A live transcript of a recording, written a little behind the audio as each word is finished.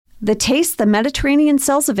The Taste the Mediterranean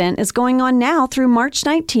Sales event is going on now through March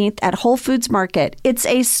 19th at Whole Foods Market. It's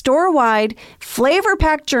a store-wide,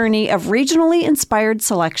 flavor-packed journey of regionally inspired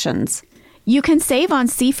selections. You can save on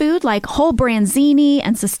seafood like whole branzini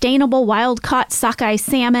and sustainable wild-caught sockeye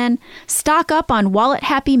salmon. Stock up on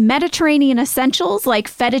wallet-happy Mediterranean essentials like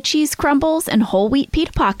feta cheese crumbles and whole wheat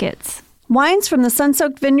pita pockets. Wines from the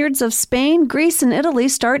sun-soaked vineyards of Spain, Greece, and Italy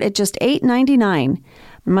start at just $8.99.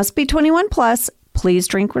 Must be 21 plus. Please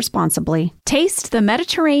drink responsibly. Taste the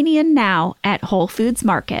Mediterranean now at Whole Foods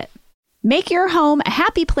Market. Make your home a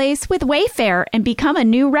happy place with Wayfair and become a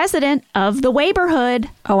new resident of the Wayborhood.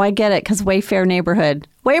 Oh, I get it, because Wayfair neighborhood.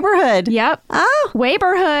 Wayborhood. Yep. Oh.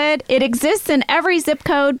 Wayborhood. It exists in every zip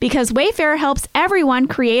code because Wayfair helps everyone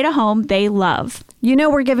create a home they love. You know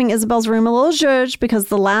we're giving Isabel's room a little zhuzh because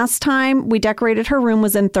the last time we decorated her room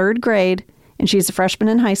was in 3rd grade, and she's a freshman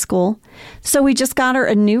in high school. So we just got her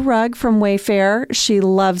a new rug from Wayfair. She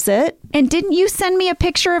loves it. And didn't you send me a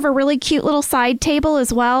picture of a really cute little side table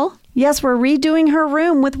as well? Yes, we're redoing her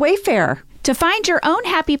room with Wayfair. To find your own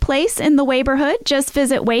happy place in the Wayborhood, just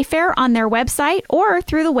visit Wayfair on their website or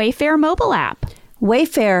through the Wayfair mobile app.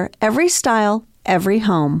 Wayfair, every style, every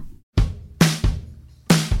home.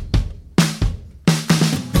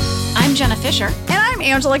 I'm Jenna Fisher. And I'm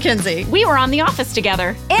Angela Kinsey. We were on The Office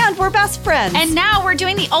together. And we're best friends. And now we're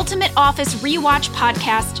doing the Ultimate Office Rewatch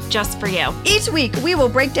podcast just for you. Each week, we will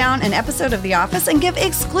break down an episode of The Office and give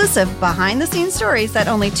exclusive behind-the-scenes stories that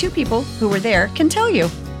only 2 people who were there can tell you.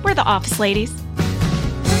 We're the Office Ladies.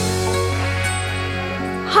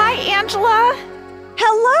 Hi, Angela.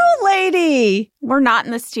 Hello, lady. We're not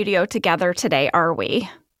in the studio together today, are we?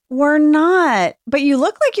 We're not. But you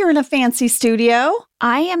look like you're in a fancy studio.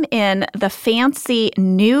 I am in the fancy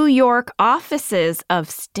New York offices of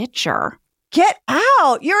Stitcher. Get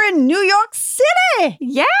out. You're in New York City.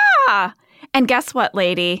 Yeah. And guess what,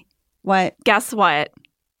 lady? What? Guess what?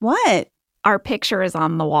 What? Our picture is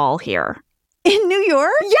on the wall here. In New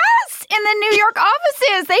York? Yes, in the New York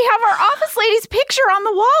offices. They have our Office Ladies picture on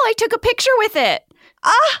the wall. I took a picture with it.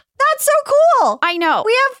 Ah, that's so cool. I know.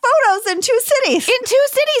 We have photos in 2 cities. In 2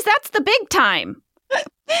 cities, that's the big time.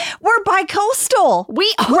 We're bi-coastal.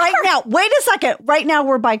 We are. Right now. Wait a second. Right now,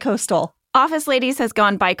 we're bi-coastal. Office Ladies has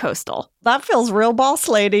gone bi-coastal. That feels real boss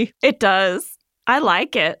lady. It does. I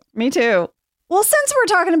like it. Me too. Well, since we're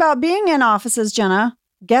talking about being in offices, Jenna,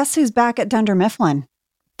 guess who's back at Dunder Mifflin?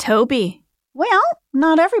 Toby. Well,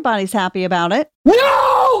 not everybody's happy about it.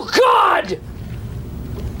 No, God!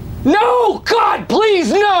 No, God,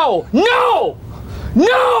 please, no! No!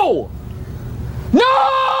 No!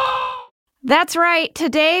 No! That's right.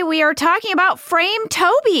 Today we are talking about Frame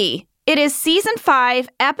Toby. It is season 5,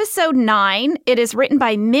 episode 9. It is written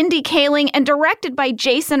by Mindy Kaling and directed by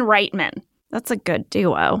Jason Reitman. That's a good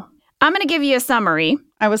duo. I'm going to give you a summary.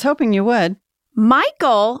 I was hoping you would.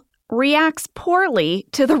 Michael reacts poorly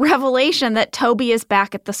to the revelation that Toby is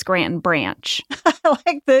back at the Scranton branch. I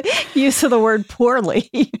like the use of the word poorly.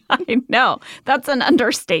 I know. That's an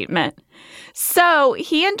understatement. So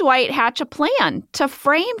he and Dwight hatch a plan to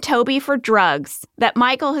frame Toby for drugs that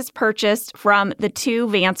Michael has purchased from the 2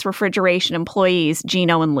 Vance Refrigeration employees,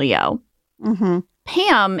 Gino and Leo. Mm-hmm.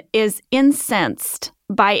 Pam is incensed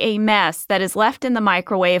by a mess that is left in the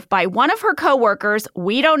microwave by one of her coworkers,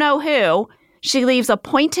 we don't know who. She leaves a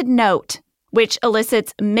pointed note, which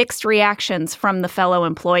elicits mixed reactions from the fellow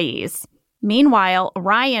employees. Meanwhile,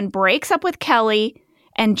 Ryan breaks up with Kelly,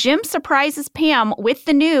 and Jim surprises Pam with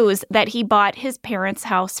the news that he bought his parents'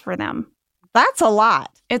 house for them. That's a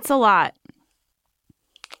lot. It's a lot.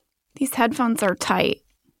 These headphones are tight.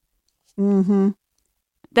 Mm-hmm.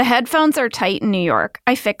 The headphones are tight in New York.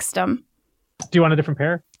 I fixed them. Do you want a different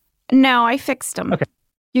pair? No, I fixed them. Okay.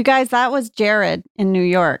 You guys, that was Jared in New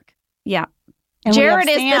York. Yeah. And Jared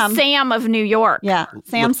we is have the Sam of New York. Yeah.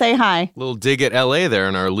 Sam, say hi. Little dig at LA there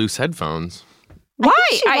in our loose headphones. Why? I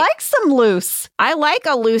think she likes them loose. I like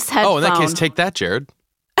a loose headphone. Oh, in that case, take that, Jared.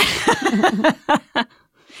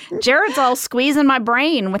 Jared's all squeezing my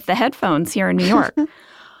brain with the headphones here in New York.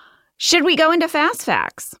 Should we go into Fast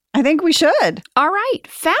Facts? I think we should. All right.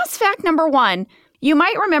 Fast Fact number 1. You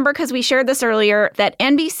might remember, because we shared this earlier, that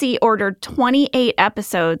NBC ordered 28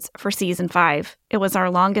 episodes for season 5. It was our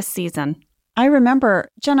longest season. I remember,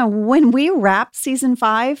 Jenna, when we wrapped season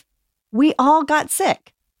 5, we all got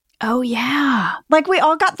sick. Oh, yeah. Like we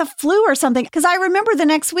all got the flu or something. Because I remember the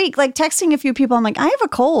next week, like texting a few people, I'm like, I have a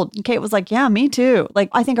cold. And Kate was like, yeah, me too. Like,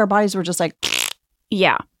 I think our bodies were just like,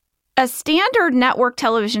 yeah. A standard network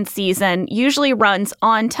television season usually runs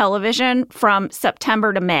on television from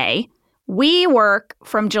September to May. We work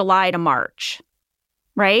from July to March,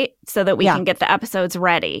 right? So that we can get the episodes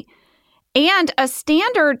ready. And a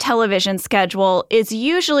standard television schedule is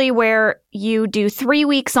usually where you do 3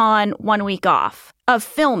 weeks on, 1 week off of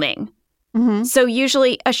filming. Mm-hmm. So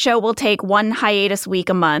usually a show will take one hiatus week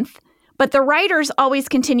a month, but the writers always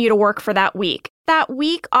continue to work for that week. That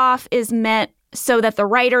week off is meant so that the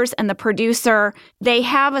writers and the producer, they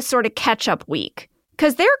have a sort of catch-up week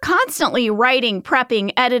because they're constantly writing,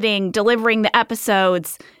 prepping, editing, delivering the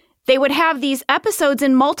episodes. They would have these episodes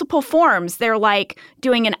in multiple forms. They're like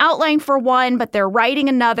doing an outline for one, but they're writing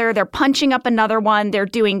another. They're punching up another one. They're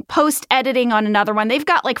doing post-editing on another one. They've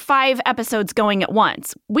got like 5 episodes going at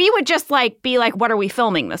once. We would just be like, what are we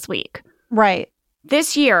filming this week? Right.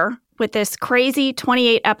 This year, with this crazy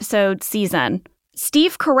 28-episode season,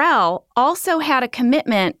 Steve Carell also had a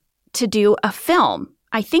commitment to do a film.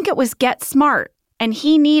 I think it was Get Smart. And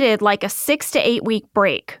he needed like a 6 to 8 week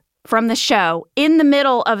break from the show in the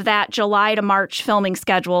middle of that July to March filming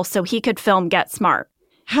schedule so he could film Get Smart.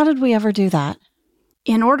 How did we ever do that?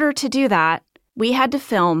 In order to do that, we had to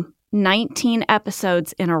film 19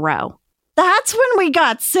 episodes in a row. That's when we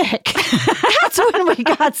got sick. That's when we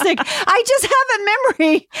got sick. I just have a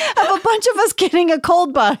memory of a bunch of us getting a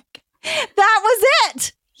cold bug. That was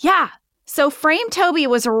it. Yeah. So Frame Toby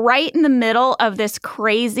was right in the middle of this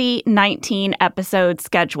crazy 19-episode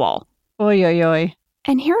schedule. Oy, oy, oy.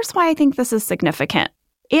 And here's why I think this is significant.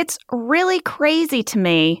 It's really crazy to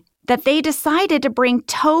me that they decided to bring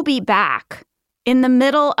Toby back in the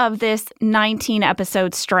middle of this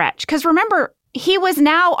 19-episode stretch. Because remember, he was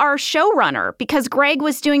now our showrunner because Greg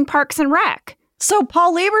was doing Parks and Rec. So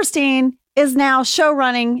Paul Lieberstein is now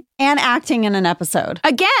showrunning and acting in an episode.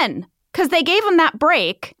 Again, because they gave him that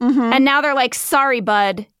break. Mm-hmm. And now they're like, sorry,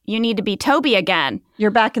 bud, you need to be Toby again. You're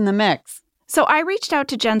back in the mix. So I reached out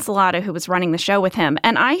to Jen Salata, who was running the show with him,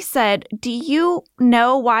 and I said, do you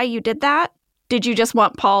know why you did that? Did you just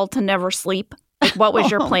want Paul to never sleep? Like, what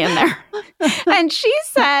was your plan there? And she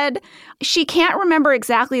said she can't remember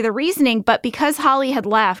exactly the reasoning, but because Holly had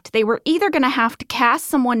left, they were either going to have to cast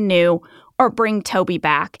someone new or bring Toby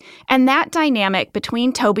back. And that dynamic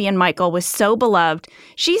between Toby and Michael was so beloved.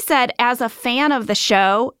 She said as a fan of the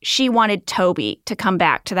show, she wanted Toby to come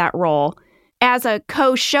back to that role. As a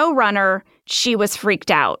co-showrunner, she was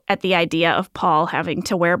freaked out at the idea of Paul having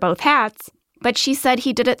to wear both hats, but she said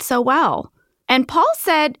he did it so well. And Paul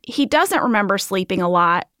said he doesn't remember sleeping a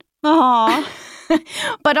lot. Aww.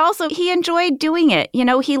 But also he enjoyed doing it. You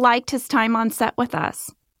know, he liked his time on set with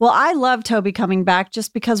us. Well, I love Toby coming back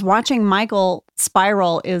just because watching Michael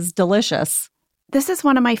spiral is delicious. This is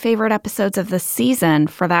one of my favorite episodes of the season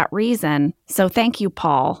for that reason. So thank you,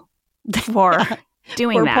 Paul, for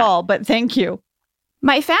doing that. Paul, but thank you.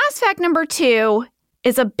 My fast fact number 2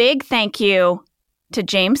 is a big thank you to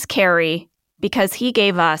James Carey because he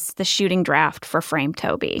gave us the shooting draft for Frame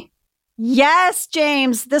Toby. Yes,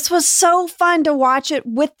 James. This was so fun to watch it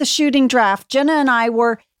with the shooting draft. Jenna and I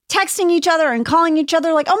were texting each other and calling each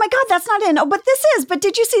other like, oh my God, that's not in. Oh, but this is. But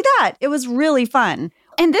did you see that? It was really fun.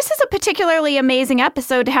 And this is a particularly amazing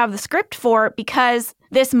episode to have the script for because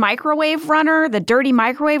this microwave runner, the dirty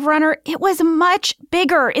microwave runner, it was much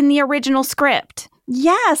bigger in the original script.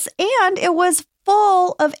 Yes, and it was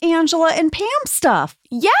full of Angela and Pam stuff.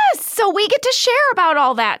 Yes, so we get to share about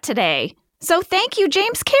all that today. So thank you,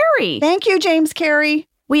 James Carey. Thank you, James Carey.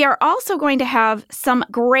 We are also going to have some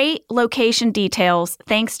great location details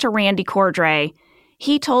thanks to Randy Cordray.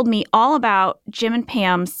 He told me all about Jim and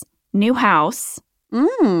Pam's new house.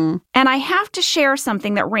 And I have to share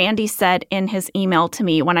something that Randy said in his email to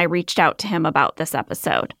me when I reached out to him about this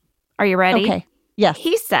episode. Are you ready? Okay. Yes.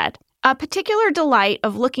 He said, a particular delight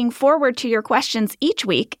of looking forward to your questions each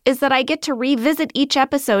week is that I get to revisit each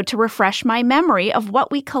episode to refresh my memory of what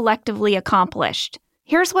we collectively accomplished.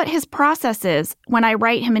 Here's what his process is when I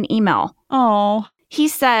write him an email. Oh. He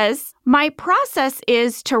says, my process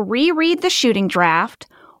is to reread the shooting draft,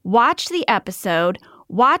 watch the episode,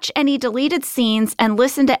 watch any deleted scenes, and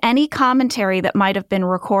listen to any commentary that might have been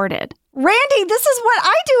recorded. Randy, this is what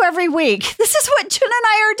I do every week. This is what Jenna and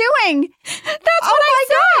I are doing. That's what I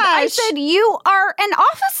said. I said, you are an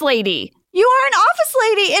office lady. You are an office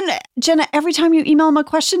lady. And Jenna, every time you email him a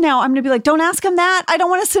question now, I'm going to be like, don't ask him that. I don't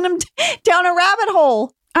want to send him down a rabbit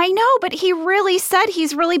hole. I know, but he really said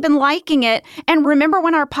he's really been liking it. And remember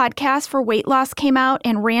when our podcast for weight loss came out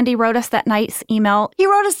and Randy wrote us that nice email? He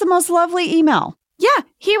wrote us the most lovely email. Yeah,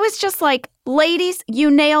 he was just like, ladies,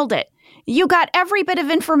 you nailed it. You got every bit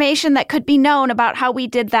of information that could be known about how we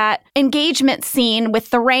did that engagement scene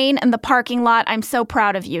with the rain and the parking lot. I'm so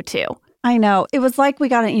proud of you two. I know. It was like we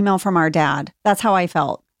got an email from our dad. That's how I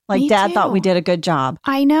felt. Like Me Dad too. thought we did a good job.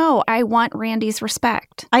 I know. I want Randy's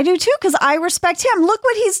respect. I do too, because I respect him. Look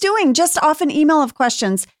what he's doing just off an email of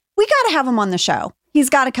questions. We got to have him on the show. He's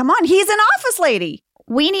got to come on. He's an office lady.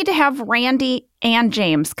 We need to have Randy and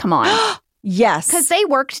James come on. Yes. Because they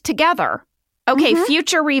worked together. Okay,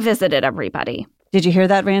 Future Revisited, everybody. Did you hear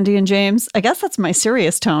that, Randy and James? I guess that's my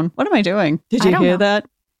serious tone. What am I doing? Did you hear that?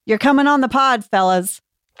 You're coming on the pod, fellas.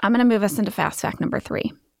 I'm going to move us into fast fact number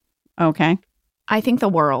 3. Okay. I think the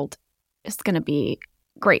world is going to be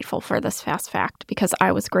grateful for this fast fact because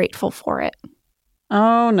I was grateful for it.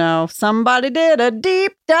 Oh, no. Somebody did a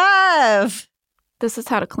deep dive. This is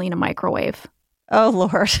how to clean a microwave. Oh,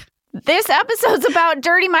 Lord. This episode's about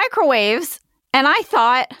dirty microwaves. And I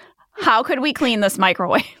thought, how could we clean this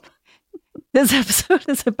microwave? This episode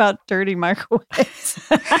is about dirty microwaves.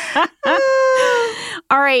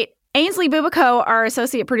 All right. Ainsley Bubico, our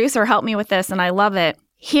associate producer, helped me with this, and I love it.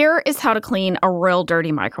 Here is how to clean a real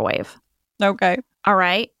dirty microwave. Okay. All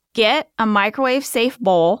right. Get a microwave-safe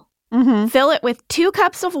bowl. Fill it with 2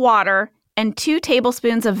 cups of water and 2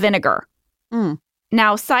 tablespoons of vinegar.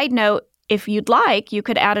 Now, side note, if you'd like, you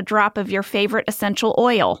could add a drop of your favorite essential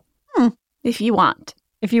oil if you want.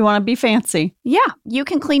 If you want to be fancy. Yeah, you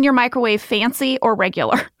can clean your microwave fancy or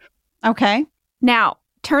regular. Okay. Now,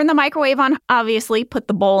 turn the microwave on, obviously, put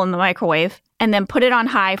the bowl in the microwave, and then put it on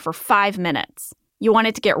high for 5 minutes. You want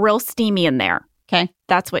it to get real steamy in there. Okay.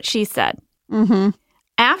 That's what she said.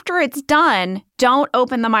 After it's done, don't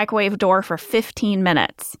open the microwave door for 15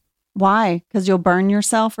 minutes. Why? Because you'll burn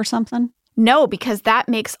yourself or something? No, because that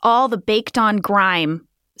makes all the baked-on grime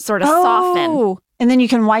sort of soften. And then you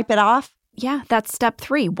can wipe it off? Yeah, that's step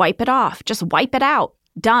 3. Wipe it off. Just wipe it out.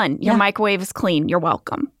 Done. Your microwave is clean. You're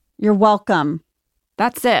welcome. You're welcome.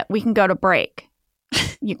 That's it. We can go to break.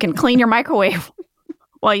 You can clean your microwave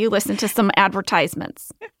while you listen to some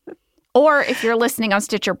advertisements. Or if you're listening on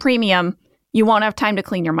Stitcher Premium, you won't have time to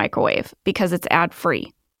clean your microwave because it's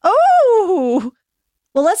ad-free. Oh!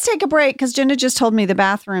 Well, let's take a break because Jenna just told me the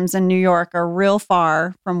bathrooms in New York are real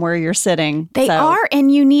far from where you're sitting. They are,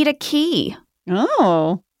 and you need a key.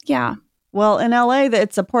 Oh. Yeah. Well, in LA,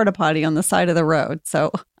 it's a porta potty on the side of the road.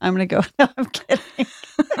 So I'm going to go. No, I'm kidding.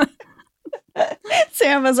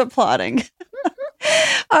 Sam is applauding.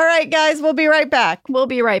 All right, guys, we'll be right back. We'll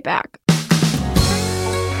be right back.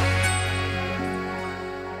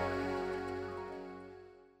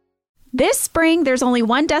 This spring, there's only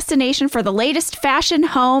one destination for the latest fashion,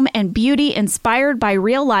 home, and beauty inspired by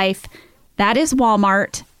real life. That is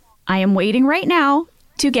Walmart. I am waiting right now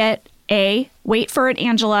to get a, wait for it,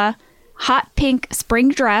 Angela, hot pink spring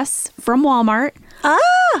dress from Walmart.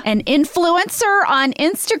 An influencer on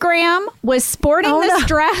Instagram was sporting this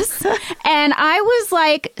dress, and I was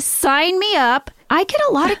like, sign me up. I get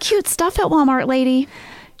a lot of cute stuff at Walmart, lady.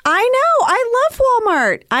 I know. I love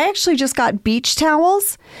Walmart. I actually just got beach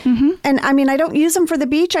towels. And I mean, I don't use them for the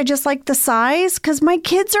beach. I just like the size because my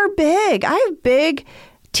kids are big. I have big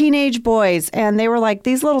teenage boys, and they were like,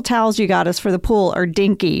 these little towels you got us for the pool are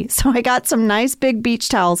dinky. So I got some nice big beach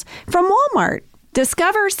towels from Walmart.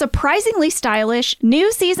 Discover surprisingly stylish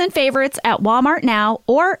new season favorites at Walmart now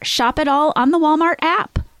or shop it all on the Walmart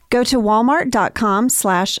app. Go to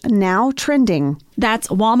walmart.com/nowtrending. That's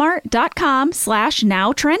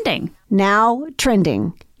walmart.com/nowtrending. Now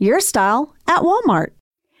trending. Your style at Walmart.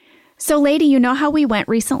 So, lady, you know how we went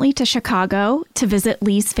recently to Chicago to visit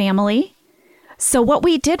Lee's family? So what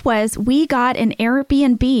we did was we got an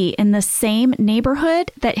Airbnb in the same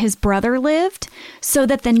neighborhood that his brother lived so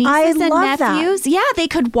that the nieces and nephews, they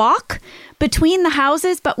could walk between the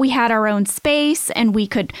houses, but we had our own space and we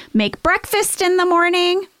could make breakfast in the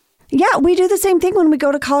morning. Yeah, we do the same thing when we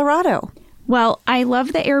go to Colorado. Well, I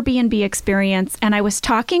love the Airbnb experience, and I was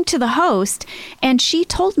talking to the host, and she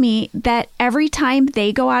told me that every time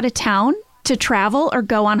they go out of town to travel or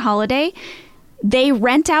go on holiday, they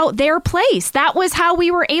rent out their place. That was how we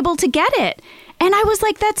were able to get it. And I was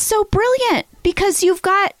like, that's so brilliant because you've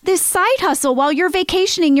got this side hustle. While you're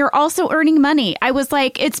vacationing, you're also earning money. I was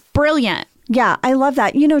like, it's brilliant. Yeah, I love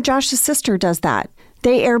that. You know, Josh's sister does that.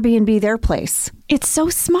 They Airbnb their place. It's so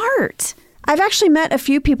smart. I've actually met a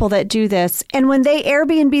few people that do this. And when they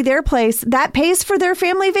Airbnb their place, that pays for their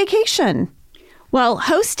family vacation. Well,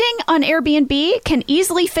 hosting on Airbnb can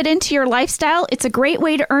easily fit into your lifestyle. It's a great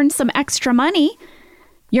way to earn some extra money.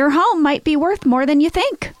 Your home might be worth more than you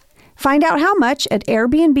think. Find out how much at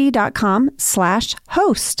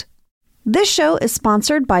airbnb.com/host. This show is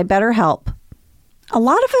sponsored by BetterHelp. A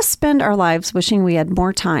lot of us spend our lives wishing we had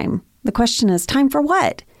more time. The question is, time for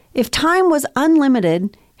what? If time was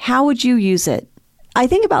unlimited, how would you use it? I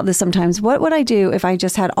think about this sometimes. What would I do if I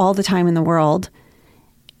just had all the time in the world?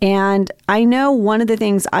 And I know one of the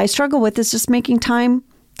things I struggle with is just making time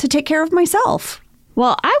to take care of myself.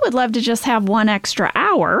 Well, I would love to just have 1 extra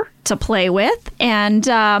hour to play with. And,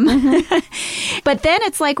 but then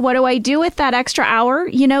it's like, what do I do with that extra hour?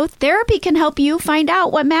 You know, therapy can help you find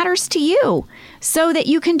out what matters to you so that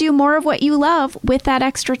you can do more of what you love with that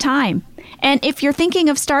extra time. And if you're thinking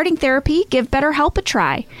of starting therapy, give BetterHelp a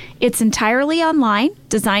try. It's entirely online,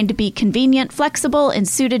 designed to be convenient, flexible, and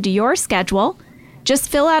suited to your schedule. Just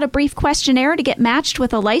fill out a brief questionnaire to get matched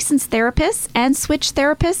with a licensed therapist and switch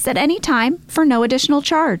therapists at any time for no additional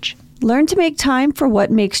charge. Learn to make time for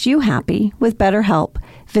what makes you happy with BetterHelp.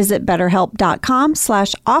 Visit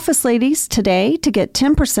BetterHelp.com/OfficeLadies today to get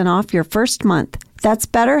 10% off your first month. That's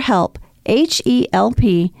BetterHelp,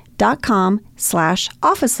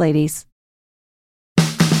 HELP.com/OfficeLadies.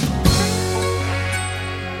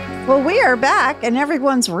 Well, we are back and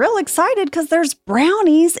everyone's real excited because there's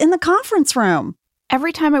brownies in the conference room.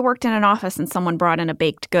 Every time I worked in an office and someone brought in a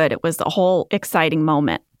baked good, it was a whole exciting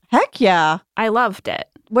moment. Heck yeah. I loved it.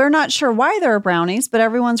 We're not sure why there are brownies, but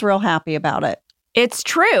everyone's real happy about it. It's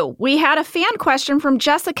true. We had a fan question from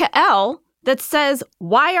Jessica L. that says,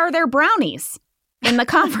 why are there brownies in the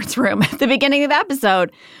conference room at the beginning of the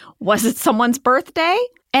episode? Was it someone's birthday?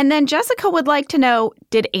 And then Jessica would like to know,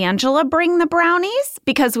 did Angela bring the brownies?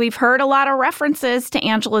 Because we've heard a lot of references to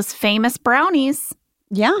Angela's famous brownies.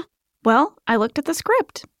 Yeah. Well, I looked at the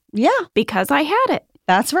script. Yeah. Because I had it.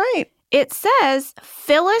 That's right. It says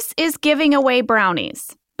Phyllis is giving away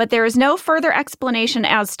brownies, but there is no further explanation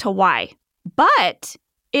as to why. But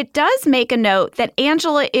it does make a note that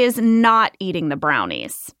Angela is not eating the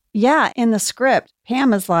brownies. Yeah, in the script,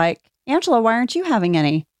 Pam is like, Angela, why aren't you having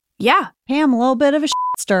any? Yeah. Pam, a little bit of a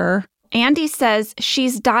stir. Andy says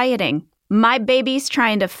she's dieting. My baby's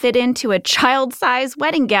trying to fit into a child-size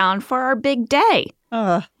wedding gown for our big day.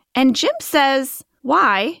 Ugh. And Jim says,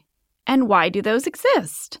 why? And why do those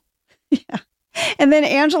exist? Yeah. And then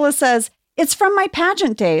Angela says, it's from my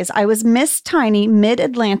pageant days. I was Miss Tiny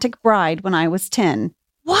Mid-Atlantic Bride when I was 10.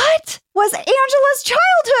 What was Angela's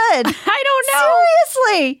childhood? I don't know.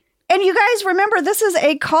 Seriously. And you guys remember, this is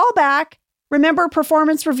a callback. Remember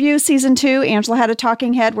Performance Review Season 2? Angela had a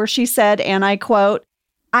talking head where she said, and I quote,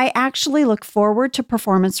 I actually look forward to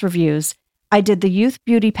performance reviews. I did the youth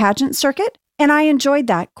beauty pageant circuit, and I enjoyed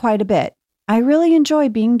that quite a bit. I really enjoy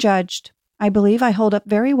being judged. I believe I hold up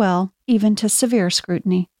very well, even to severe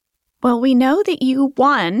scrutiny. Well, we know that you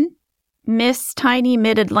won Miss Tiny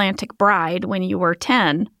Mid-Atlantic Bride when you were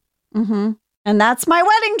 10. Mm-hmm. And that's my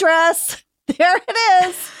wedding dress. There it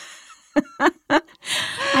is.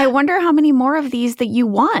 I wonder how many more of these that you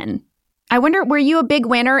won. I wonder, were you a big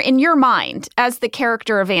winner in your mind as the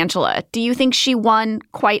character of Angela? Do you think she won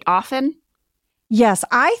quite often? Yes,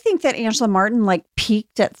 I think that Angela Martin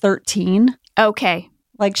peaked at 13. Okay.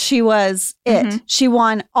 She was it. Mm-hmm. She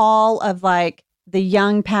won all of the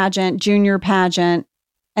young pageant, junior pageant,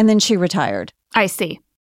 and then she retired. I see.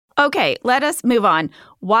 Okay, let us move on.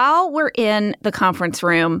 While we're in the conference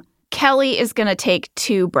room, Kelly is going to take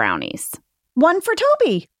 2 brownies. One for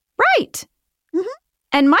Toby. Right. Mm-hmm.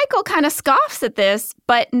 And Michael kind of scoffs at this,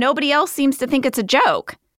 but nobody else seems to think it's a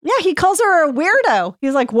joke. Yeah, he calls her a weirdo.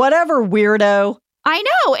 He's like, whatever, weirdo. I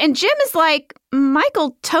know. And Jim is like,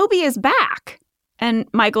 Michael, Toby is back. And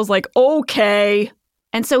Michael's like, okay.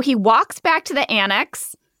 And so he walks back to the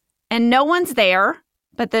annex and no one's there.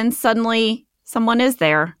 But then suddenly someone is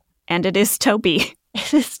there and it is Toby.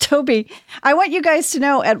 It is Toby. I want you guys to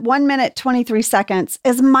know at 1 minute, 23 seconds,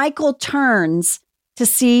 as Michael turns to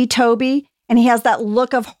see Toby and he has that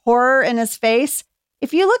look of horror in his face,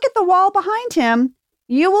 if you look at the wall behind him,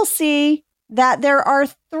 you will see that there are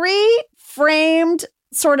 3 framed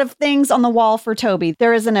sort of things on the wall for Toby.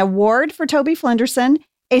 There is an award for Toby Flenderson,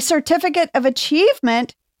 a certificate of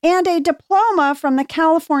achievement, and a diploma from the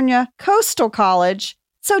California Coastal College.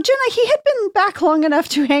 So, Jenna, he had been back long enough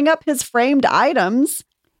to hang up his framed items.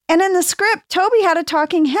 And in the script, Toby had a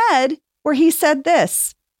talking head where he said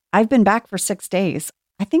this, I've been back for 6 days.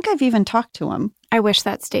 I think I've even talked to him. I wish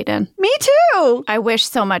that stayed in. Me too. I wish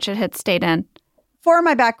so much it had stayed in. For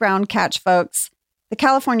my background catch, folks, the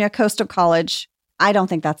California Coastal College, I don't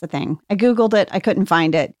think that's a thing. I Googled it. I couldn't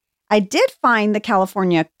find it. I did find the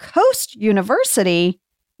California Coast University,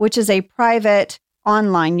 which is a private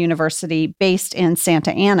online university based in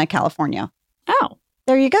Santa Ana, California. Oh.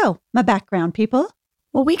 There you go. My background, people.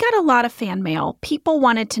 Well, we got a lot of fan mail. People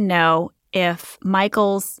wanted to know if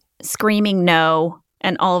Michael's screaming no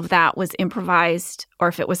and all of that was improvised or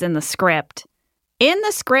if it was in the script. In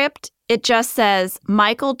the script, it just says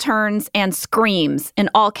Michael turns and screams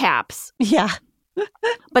in all caps. Yeah.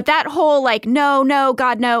 But that whole no,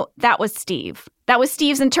 God, no, that was Steve. That was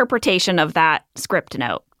Steve's interpretation of that script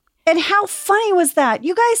note. And how funny was that?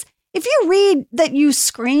 You guys, if you read that you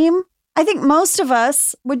scream, I think most of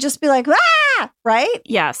us would just be like, ah, right?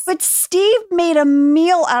 Yes. But Steve made a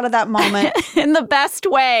meal out of that moment. In the best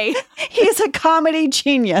way. He's a comedy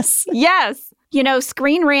genius. Yes. You know,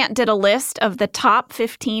 Screen Rant did a list of the top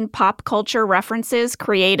 15 pop culture references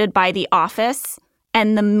created by The Office,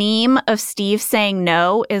 and the meme of Steve saying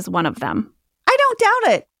no is one of them. I don't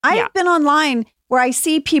doubt it. I've been online where I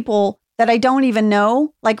see people that I don't even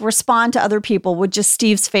know, like respond to other people with just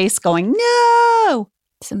Steve's face going, no.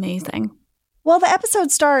 It's amazing. Well, the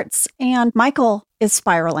episode starts and Michael is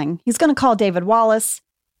spiraling. He's going to call David Wallace.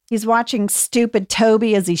 He's watching stupid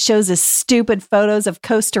Toby as he shows his stupid photos of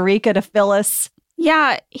Costa Rica to Phyllis.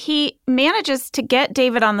 Yeah, he manages to get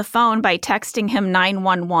David on the phone by texting him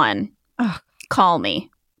 911. Oh. Call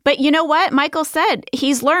me. But you know what? Michael said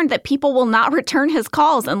he's learned that people will not return his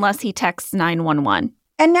calls unless he texts 911.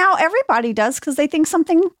 And now everybody does because they think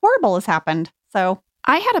something horrible has happened. So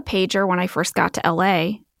I had a pager when I first got to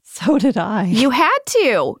LA. So did I. You had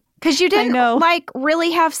to, because you didn't know.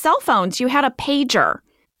 Really have cell phones. You had a pager.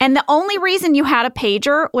 And the only reason you had a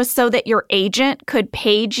pager was so that your agent could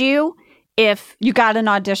page you if you got an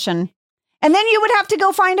audition. And then you would have to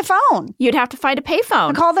go find a phone. You'd have to find a payphone.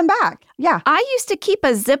 And call them back. Yeah. I used to keep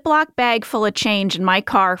a Ziploc bag full of change in my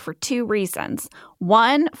car for 2 reasons.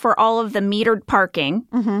 One, for all of the metered parking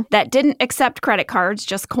that didn't accept credit cards,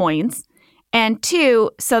 just coins. And 2,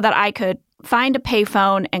 so that I could find a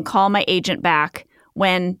payphone and call my agent back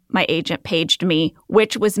when my agent paged me,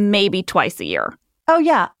 which was maybe twice a year. Oh,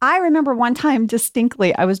 yeah. I remember one time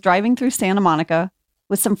distinctly, I was driving through Santa Monica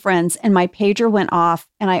with some friends and my pager went off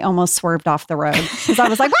and I almost swerved off the road because I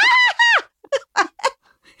was like,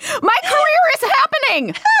 my career is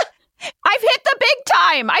happening. I've hit the big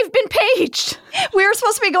time. I've been paged. We were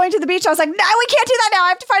supposed to be going to the beach. I was like, no, we can't do that now. I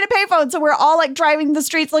have to find a payphone. So we're all like driving the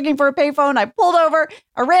streets looking for a payphone. I pulled over.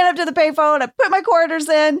 I ran up to the payphone. I put my quarters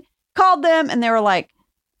in, called them, and they were like,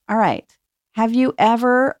 all right, have you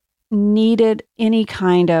ever needed any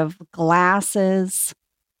kind of glasses?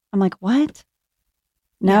 I'm like, what?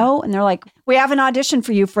 No. Yeah. And they're like, we have an audition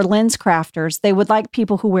for you for lens crafters. They would like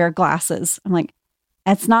people who wear glasses. I'm like,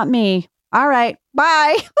 that's not me. All right.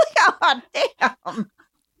 Bye. God damn.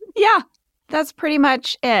 Yeah, that's pretty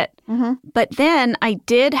much it. But then I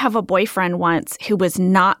did have a boyfriend once who was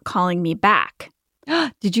not calling me back.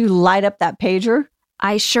 Did you light up that pager?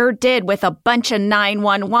 I sure did with a bunch of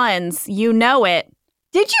 911s. You know it.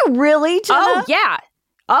 Did you really, Jenna? Oh, yeah.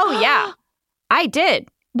 Oh, yeah. I did.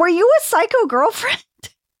 Were you a psycho girlfriend?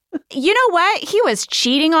 You know what? He was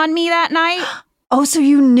cheating on me that night. Oh, so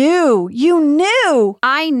you knew. You knew.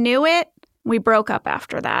 I knew it. We broke up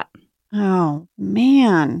after that. Oh,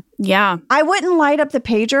 man. Yeah. I wouldn't light up the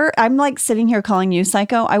pager. I'm like sitting here calling you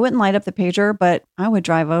psycho. I wouldn't light up the pager, but I would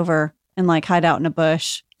drive over and like hide out in a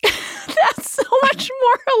bush. That's so much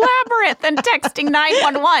more elaborate than texting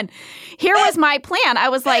 911. Here was my plan. I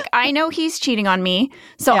was like, I know he's cheating on me,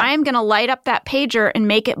 so I am going to light up that pager and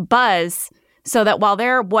make it buzz so that while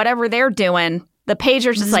they're, whatever they're doing, the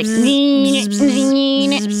pager's just like,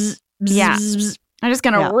 yeah. I'm just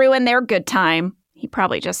going to ruin their good time. He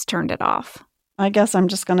probably just turned it off. I guess I'm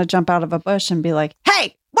just going to jump out of a bush and be like,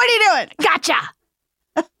 hey, what are you doing? Gotcha.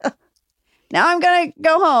 Now I'm going to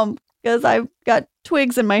go home because I've got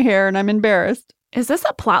twigs in my hair and I'm embarrassed. Is this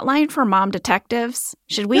a plot line for Mom Detectives?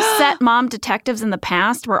 Should we set Mom Detectives in the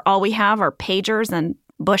past where all we have are pagers and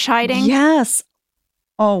bush hiding? Yes.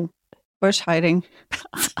 Oh, bush hiding.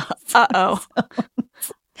 Uh-oh.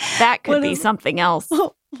 That could be something else.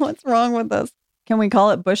 What's wrong with us? Can we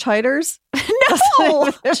call it bush hiders?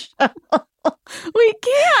 No. We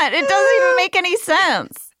can't. It doesn't even make any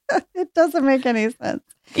sense. It doesn't make any sense.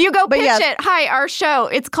 You go pitch it. Hi, our show.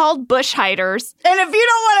 It's called Bush Hiders. And if you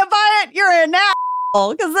don't want to buy it, you're an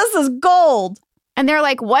asshole because this is gold. And they're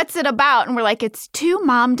like, what's it about? And we're like, it's 2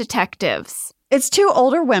 mom detectives. It's 2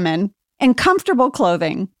 older women in comfortable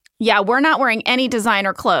clothing. Yeah, we're not wearing any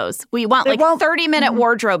designer clothes. We want 30-minute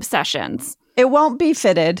wardrobe sessions. It won't be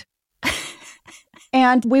fitted.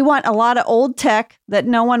 And we want a lot of old tech that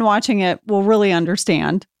no one watching it will really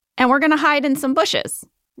understand. And we're going to hide in some bushes.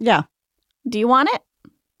 Yeah. Do you want it?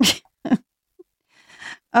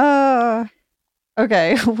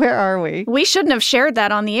 Okay. Where are we? We shouldn't have shared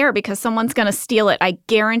that on the air because someone's going to steal it. I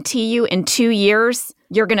guarantee you in 2 years,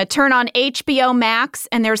 you're going to turn on HBO Max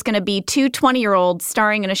and there's going to be 2 20-year-olds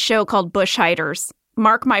starring in a show called Bush Hiders.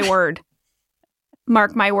 Mark my word.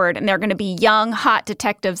 Mark my word. And they're going to be young, hot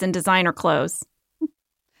detectives in designer clothes.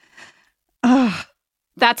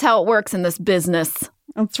 That's how it works in this business.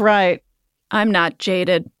 That's right. I'm not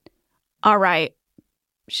jaded. All right.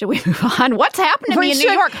 Should we move on? What's happened to me in New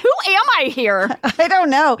York? Who am I here? I don't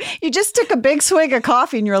know. You just took a big swig of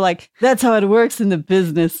coffee and you're like, that's how it works in the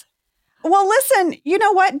business. Well, listen, you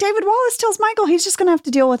know what? David Wallace tells Michael he's just going to have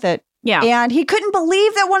to deal with it. Yeah. And he couldn't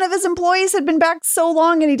believe that one of his employees had been back so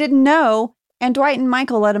long and he didn't know. And Dwight and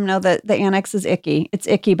Michael let him know that the annex is icky. It's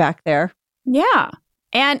icky back there. Yeah.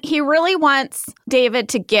 And he really wants David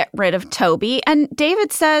to get rid of Toby. And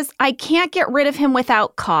David says, I can't get rid of him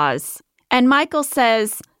without cause. And Michael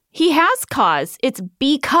says, he has cause. It's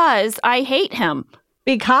because I hate him.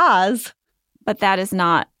 Because? But that is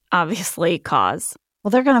not obviously cause. Well,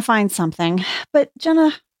 they're going to find something. But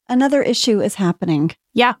Jenna, another issue is happening.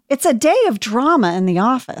 Yeah. It's a day of drama in the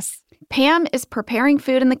office. Pam is preparing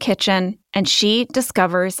food in the kitchen and she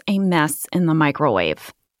discovers a mess in the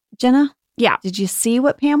microwave. Jenna? Yeah. Did you see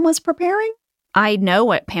what Pam was preparing? I know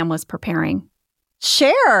what Pam was preparing.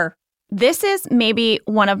 Share. This is maybe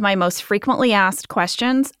one of my most frequently asked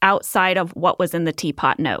questions outside of what was in the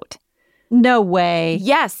teapot note. No way.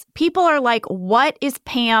 Yes. People are like, what is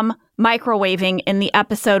Pam microwaving in the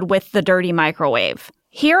episode with the dirty microwave?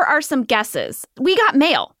 Here are some guesses. We got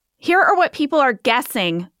mail. Here are what people are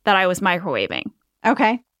guessing that I was microwaving.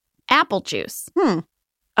 Okay. Apple juice.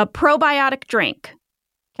 A probiotic drink.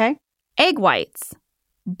 Okay. Egg whites.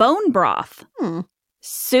 Bone broth.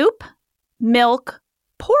 Soup. Milk.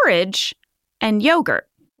 Porridge. And yogurt.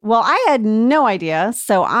 Well, I had no idea,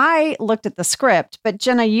 so I looked at the script. But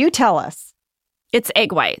Jenna, you tell us. It's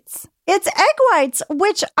egg whites. It's egg whites,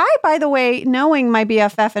 which I, by the way, knowing my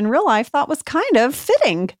BFF in real life, thought was kind of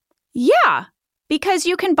fitting. Yeah, because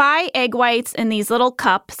you can buy egg whites in these little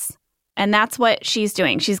cups, and that's what she's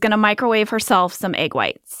doing. She's going to microwave herself some egg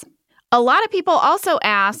whites. A lot of people also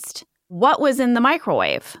asked what was in the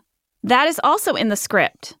microwave. That is also in the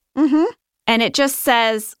script. And it just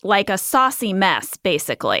says like a saucy mess,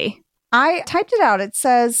 basically. I typed it out. It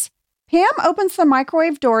says, Pam opens the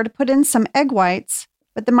microwave door to put in some egg whites,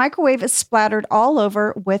 but the microwave is splattered all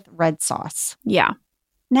over with red sauce. Yeah.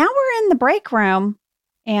 Now we're in the break room.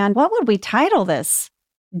 And what would we title this?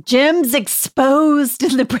 Jim's exposed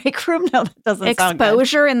in the break room? No, that doesn't sound good.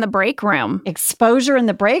 Exposure in the break room. Exposure in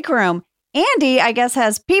the break room. Andy, I guess,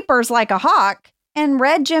 has peepers like a hawk and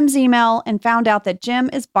read Jim's email and found out that Jim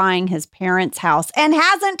is buying his parents' house and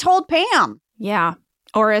hasn't told Pam. Yeah.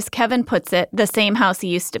 Or as Kevin puts it, the same house he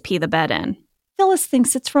used to pee the bed in. Phyllis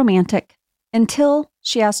thinks it's romantic until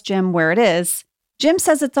she asks Jim where it is. Jim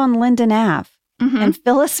says it's on Linden Ave. And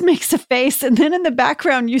Phyllis makes a face. And then in the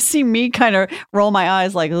background, you see me kind of roll my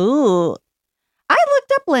eyes like, ooh. I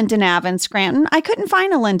looked up Linden Ave in Scranton. I couldn't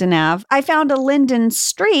find a Linden Ave. I found a Linden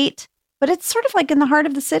Street, but it's sort of like in the heart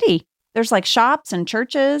of the city. There's like shops and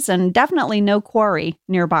churches and definitely no quarry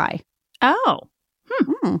nearby. Oh,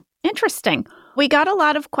 interesting. We got a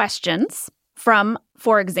lot of questions from,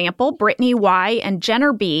 for example, Brittany Y. and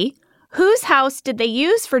Jenner B. Whose house did they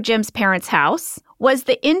use for Jim's parents' house? Was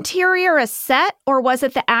the interior a set or was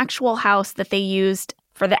it the actual house that they used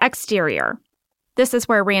for the exterior? This is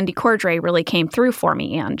where Randy Cordray really came through for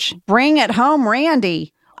me, Ange. Bring it home,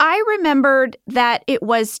 Randy. I remembered that it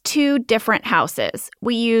was two different houses.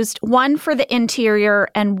 We used one for the interior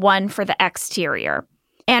and one for the exterior.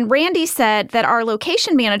 And Randy said that our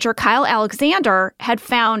location manager, Kyle Alexander, had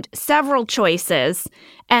found several choices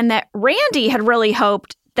and that Randy had really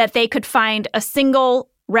hoped that they could find a single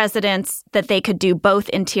residence that they could do both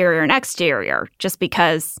interior and exterior, just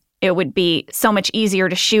because it would be so much easier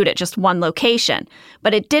to shoot at just one location.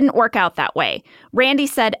 But it didn't work out that way. Randy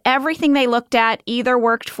said everything they looked at either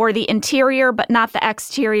worked for the interior, but not the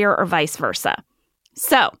exterior or vice versa.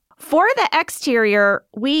 So for the exterior,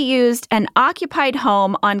 we used an occupied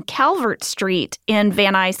home on Calvert Street in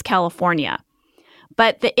Van Nuys, California.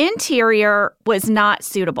 But the interior was not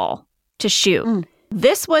suitable to shoot.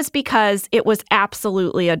 This was because it was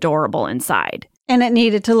absolutely adorable inside. And it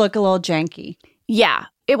needed to look a little janky. Yeah,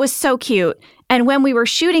 it was so cute. And when we were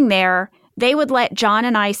shooting there, they would let John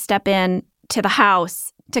and I step in to the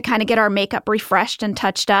house to kind of get our makeup refreshed and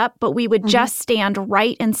touched up. But we would just stand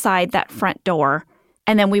right inside that front door.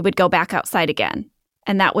 And then we would go back outside again.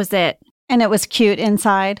 And that was it. And it was cute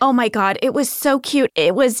inside. Oh my God, it was so cute.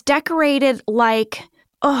 It was decorated like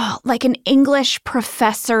an English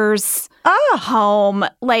professor's home.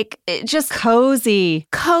 Like just cozy,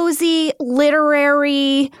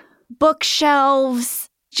 literary, bookshelves,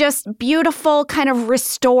 just beautiful kind of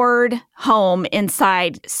restored home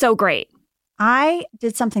inside. So great. I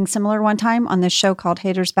did something similar one time on this show called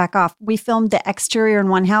Haters Back Off. We filmed the exterior in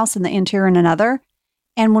one house and the interior in another.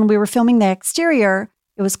 And when we were filming the exterior,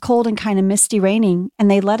 it was cold and kind of misty raining.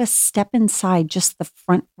 And they let us step inside just the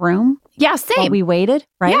front room. Yeah, same. While we waited,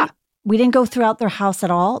 right? Yeah. We didn't go throughout their house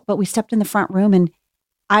at all, but we stepped in the front room and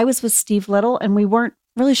I was with Steve Little and we weren't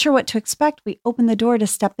really sure what to expect. We opened the door to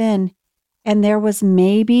step in and there was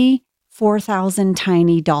maybe 4,000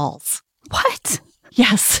 tiny dolls. What?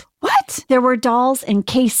 Yes. What? There were dolls in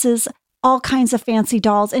cases, all kinds of fancy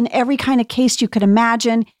dolls in every kind of case you could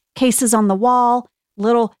imagine. Cases on the wall,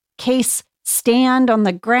 little case stand on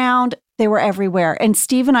the ground. They were everywhere. And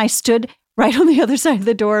Steve and I stood right on the other side of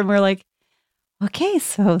the door and we're like, okay,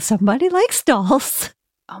 so somebody likes dolls.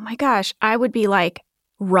 Oh my gosh. I would be like,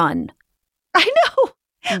 run. I know.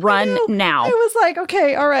 Run now. I was like,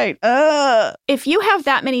 okay, all right. If you have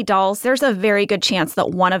that many dolls, there's a very good chance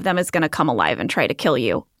that one of them is going to come alive and try to kill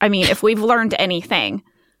you. I mean, if we've learned anything,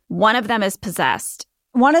 one of them is possessed.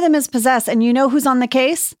 One of them is possessed. And you know who's on the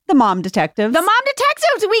case? The mom detectives. The mom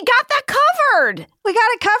detectives. We got that covered. We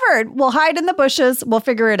got it covered. We'll hide in the bushes. We'll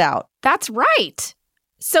figure it out. That's right.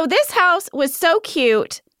 So this house was so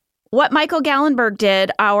cute. What Michael Gallenberg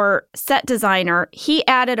did, our set designer, he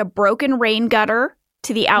added a broken rain gutter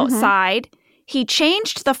to the outside. He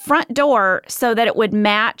changed the front door so that it would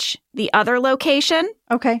match the other location.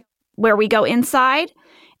 Okay. Where we go inside.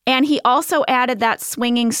 And he also added that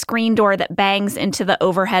swinging screen door that bangs into the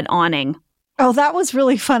overhead awning. Oh, that was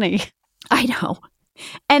really funny. I know.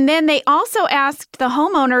 And then they also asked the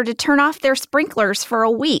homeowner to turn off their sprinklers for a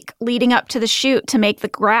week leading up to the shoot to make the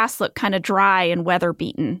grass look kind of dry and weather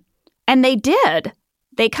beaten. And they did.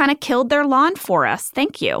 They kind of killed their lawn for us.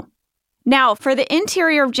 Thank you. Now, for the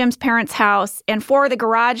interior of Jim's parents' house and for the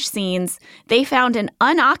garage scenes, they found an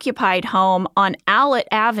unoccupied home on Owlett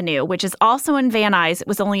Avenue, which is also in Van Nuys. It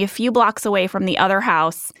was only a few blocks away from the other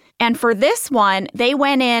house. And for this one, they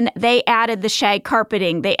went in, they added the shag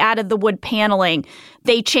carpeting, they added the wood paneling,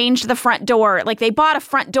 they changed the front door. Like they bought a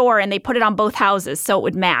front door and they put it on both houses so it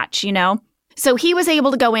would match, you know? So he was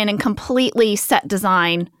able to go in and completely set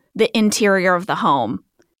design the interior of the home.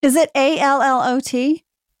 Is it A-L-L-O-T?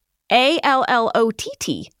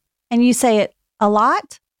 A-L-L-O-T-T. And you say it a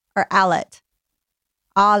lot or Owlett?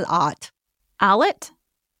 Owlett. Owlett?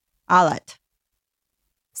 Owlett.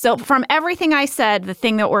 So from everything I said, the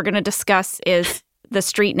thing that we're going to discuss is the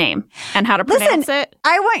street name and how to pronounce it.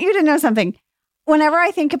 I want you to know something. Whenever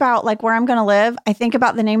I think about like where I'm going to live, I think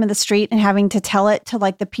about the name of the street and having to tell it to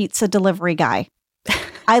like the pizza delivery guy.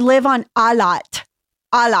 I live on Owlett.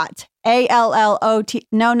 Owlett. A-L-L-O-T.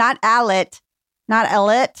 No, not Owlett. Not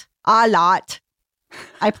Owlett. Owlett.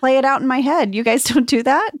 I play it out in my head. You guys don't do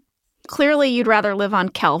that? Clearly, you'd rather live on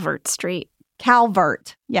Calvert Street.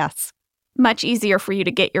 Calvert. Yes. Much easier for you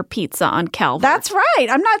to get your pizza on Calvert. That's right.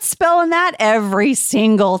 I'm not spelling that every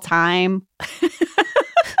single time.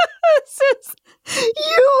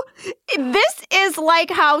 This is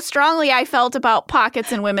like how strongly I felt about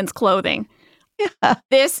pockets in women's clothing. Yeah.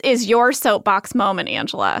 This is your soapbox moment,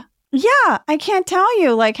 Angela. Yeah, I can't tell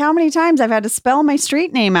you like how many times I've had to spell my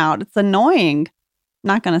street name out. It's annoying.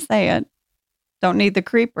 Not going to say it. Don't need the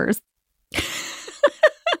creepers.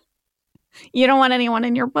 You don't want anyone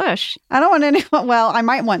in your bush. I don't want anyone. Well, I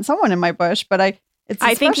might want someone in my bush, but I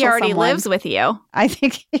think he already lives with you. I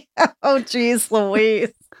think. Oh, geez,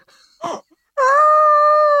 Louise.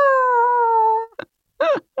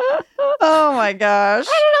 Oh my gosh.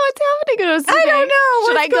 I don't know what's happening to us today. I don't know.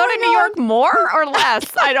 Should I go to New York more or less?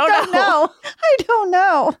 I don't know. I don't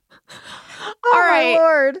know. Oh, all right. My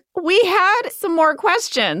Lord. We had some more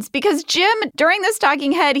questions because Jim, during this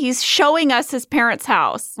talking head, he's showing us his parents'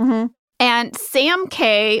 house. Mm-hmm. And Sam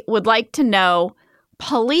K would like to know,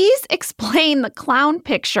 please explain the clown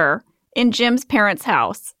picture in Jim's parents'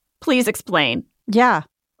 house. Please explain. Yeah.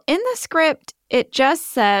 In the script, it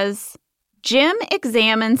just says, Jim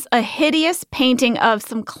examines a hideous painting of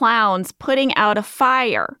some clowns putting out a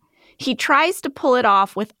fire. He tries to pull it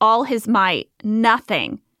off with all his might.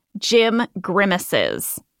 Nothing. Jim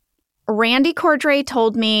grimaces. Randy Cordray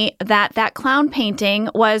told me that clown painting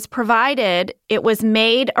was provided, it was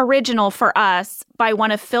made original for us by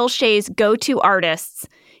one of Phil Shea's go-to artists.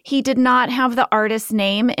 He did not have the artist's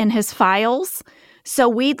name in his files, so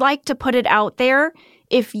we'd like to put it out there.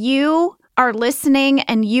 If you are listening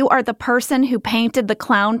and you are the person who painted the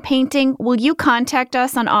clown painting, will you contact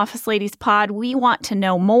us on Office Ladies Pod? We want to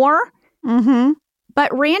know more. Mm-hmm.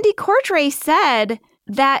 But Randy Cordray said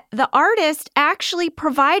that the artist actually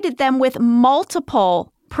provided them with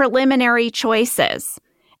multiple preliminary choices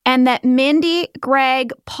and that Mindy,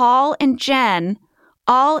 Greg, Paul, and Jen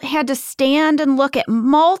all had to stand and look at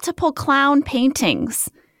multiple clown paintings.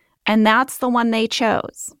 And that's the one they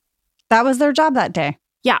chose. That was their job that day.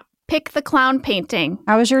 Yeah. Pick the clown painting.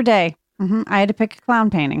 How was your day? Mm-hmm. I had to pick a clown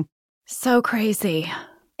painting. So crazy.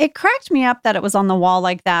 It cracked me up that it was on the wall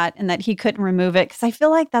like that and that he couldn't remove it because I feel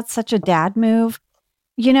like that's such a dad move.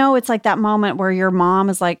 You know, it's like that moment where your mom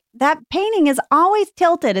is like, that painting is always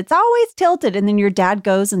tilted. It's always tilted. And then your dad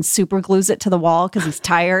goes and super glues it to the wall because he's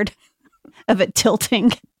tired of it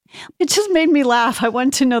tilting. It just made me laugh. I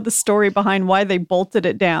wanted to know the story behind why they bolted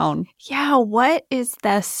it down. Yeah, what is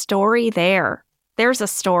the story there? There's a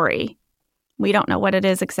story. We don't know what it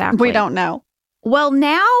is exactly. We don't know. Well,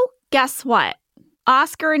 now, guess what?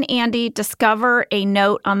 Oscar and Andy discover a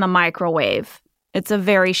note on the microwave. It's a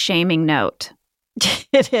very shaming note.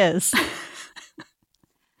 It is.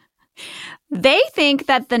 They think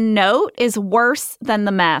that the note is worse than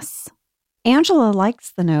the mess. Angela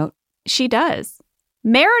likes the note. She does.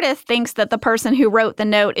 Meredith thinks that the person who wrote the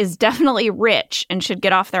note is definitely rich and should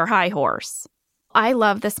get off their high horse. I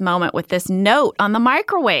love this moment with this note on the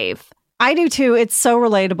microwave. I do too. It's so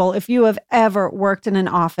relatable. If you have ever worked in an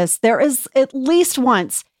office, there is at least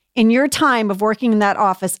once in your time of working in that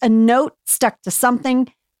office, a note stuck to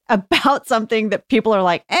something about something that people are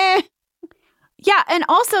like, eh. Yeah, and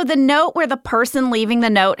also the note where the person leaving the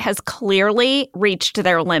note has clearly reached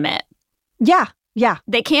their limit. Yeah.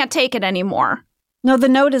 They can't take it anymore. No, the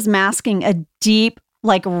note is masking a deep,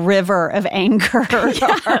 like, river of anger.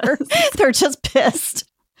 Yes. They're just pissed.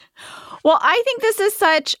 Well, I think this is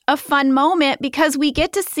such a fun moment because we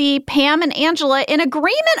get to see Pam and Angela in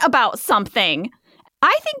agreement about something.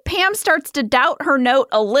 I think Pam starts to doubt her note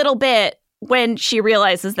a little bit when she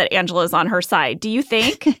realizes that Angela's on her side. Do you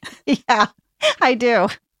think? Yeah, I do.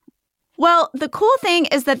 Well, the cool thing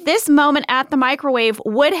is that this moment at the microwave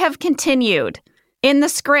would have continued in the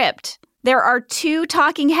script. There are two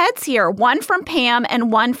talking heads here, one from Pam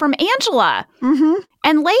and one from Angela. Mm-hmm.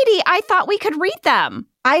 And lady, I thought we could read them.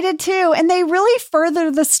 I did too. And they really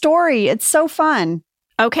further the story. It's so fun.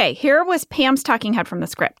 Okay, here was Pam's talking head from the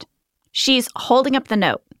script. She's holding up the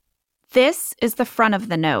note. This is the front of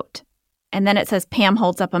the note. And then it says Pam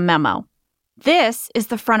holds up a memo. This is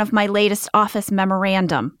the front of my latest office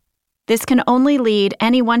memorandum. This can only lead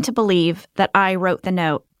anyone to believe that I wrote the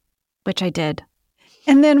note, which I did.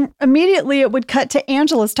 And then immediately it would cut to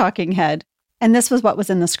Angela's talking head. And this was what was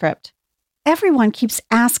in the script. Everyone keeps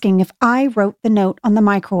asking if I wrote the note on the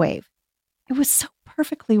microwave. It was so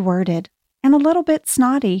perfectly worded and a little bit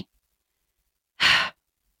snotty.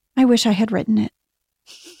 I wish I had written it.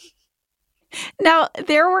 Now,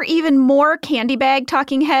 there were even more candy bag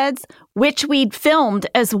talking heads, which we'd filmed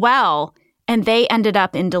as well, and they ended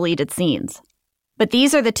up in deleted scenes. But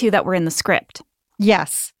these are the two that were in the script.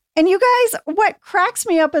 Yes. And you guys, what cracks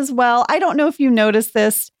me up as well, I don't know if you noticed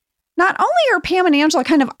this, not only are Pam and Angela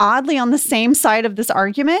kind of oddly on the same side of this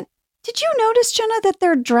argument, did you notice, Jenna, that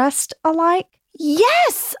they're dressed alike?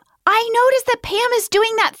 Yes! I noticed that Pam is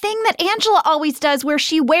doing that thing that Angela always does where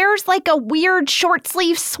she wears like a weird short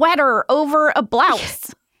sleeve sweater over a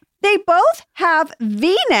blouse. They both have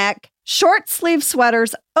V-neck short sleeve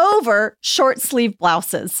sweaters over short sleeve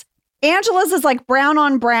blouses. Angela's is like brown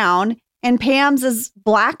on brown and Pam's is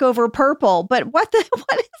black over purple. But what is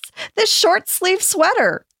this short sleeve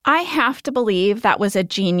sweater? I have to believe that was a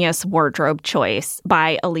genius wardrobe choice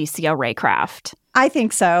by Alicia Raycraft. I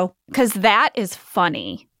think so. Because that is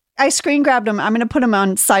funny. I screen grabbed them. I'm going to put them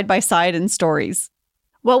on side by side in stories.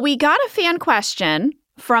 Well, we got a fan question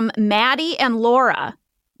from Maddie and Laura.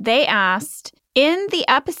 They asked, in the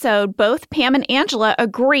episode, both Pam and Angela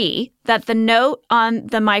agree that the note on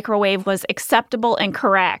the microwave was acceptable and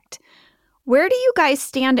correct. Where do you guys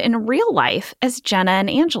stand in real life as Jenna and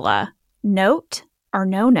Angela? Note or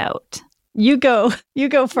no note? You go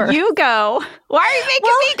first. You go. Why are you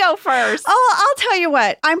making me go first? Oh, I'll tell you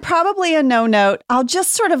what. I'm probably a no note. I'll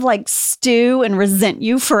just sort of like stew and resent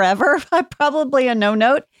you forever. I'm probably a no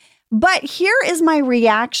note. But here is my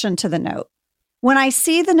reaction to the note. When I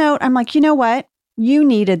see the note, I'm like, you know what? You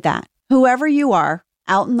needed that. Whoever you are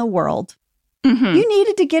out in the world, you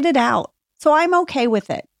needed to get it out. So I'm okay with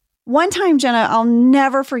it. One time, Jenna, I'll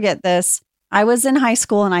never forget this. I was in high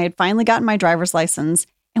school and I had finally gotten my driver's license.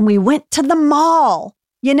 And we went to the mall.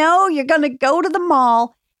 You know, you're going to go to the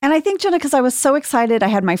mall. And I think, Jenna, because I was so excited, I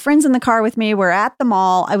had my friends in the car with me. We're at the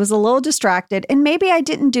mall. I was a little distracted. And maybe I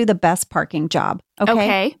didn't do the best parking job.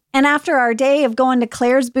 Okay. And after our day of going to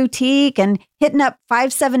Claire's Boutique and hitting up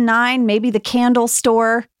 579, maybe the candle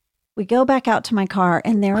store, we go back out to my car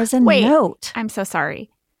and there is a note. I'm so sorry.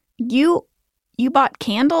 You bought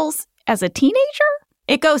candles as a teenager?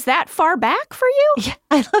 It goes that far back for you? Yeah,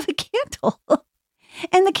 I love a candle.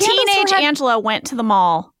 And the candle Teenage Angela went to the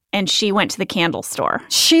mall and she went to the candle store.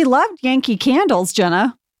 She loved Yankee candles,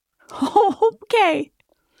 Jenna. Okay.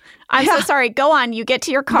 I'm so sorry. Go on. You get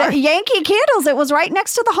to your car. The Yankee Candles. It was right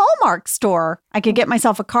next to the Hallmark store. I could get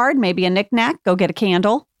myself a card, maybe a knick-knack, go get a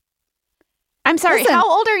candle. I'm sorry. Listen, how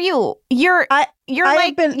old are you? You're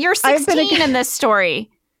you're 16 in this story.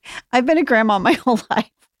 I've been a grandma my whole life.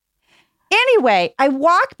 Anyway, I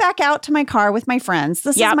walk back out to my car with my friends.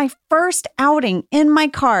 This is my first outing in my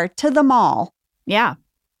car to the mall. Yeah.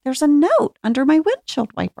 There's a note under my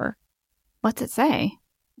windshield wiper. What's it say?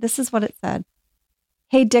 This is what it said.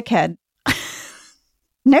 Hey, dickhead.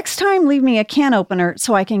 Next time, leave me a can opener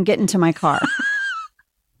so I can get into my car.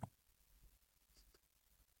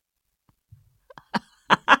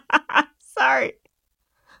 Sorry.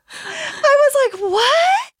 I was like,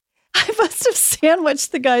 what? I must have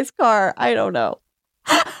sandwiched the guy's car. I don't know.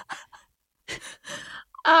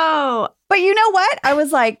 Oh. But you know what? I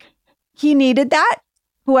was like, he needed that.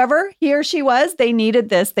 Whoever he or she was, they needed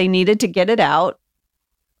this. They needed to get it out.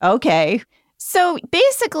 Okay. So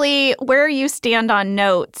basically, where you stand on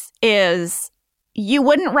notes is you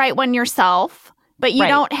wouldn't write one yourself, but you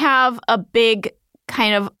don't have a big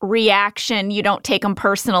kind of reaction. You don't take them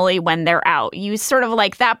personally when they're out. You sort of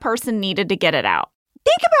like that person needed to get it out.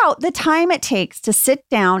 Think about the time it takes to sit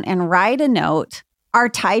down and write a note or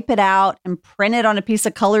type it out and print it on a piece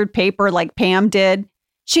of colored paper like Pam did.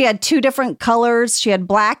 She had 2 different colors. She had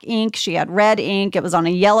black ink. She had red ink. It was on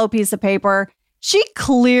a yellow piece of paper. She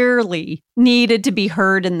clearly needed to be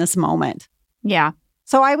heard in this moment. Yeah.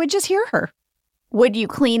 So I would just hear her. Would you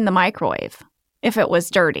clean the microwave if it was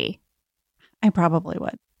dirty? I probably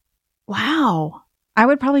would. Wow. I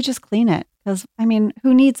would probably just clean it because, I mean,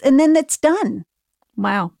 who needs, and then it's done.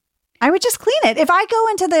 Wow. I would just clean it. If I go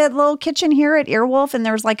into the little kitchen here at Earwolf and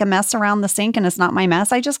there's like a mess around the sink and it's not my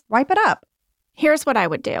mess, I just wipe it up. Here's what I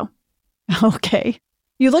would do. Okay.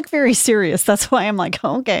 You look very serious. That's why I'm like,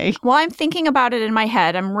 okay. Well, I'm thinking about it in my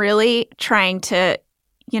head. I'm really trying to,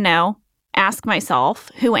 ask myself,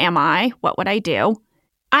 who am I? What would I do?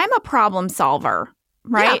 I'm a problem solver,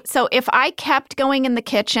 right? Yeah. So if I kept going in the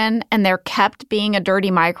kitchen and there kept being a dirty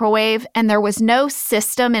microwave and there was no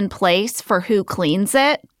system in place for who cleans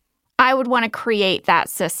it, I would want to create that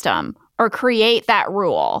system or create that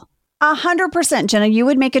rule. 100%, Jenna. You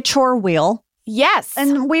would make a chore wheel. Yes.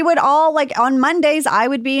 And we would all, like on Mondays, I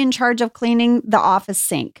would be in charge of cleaning the office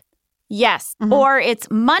sink. Yes. Mm-hmm. Or it's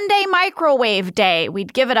Monday Microwave Day.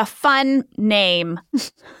 We'd give it a fun name.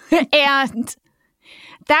 And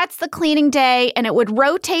that's the cleaning day. And it would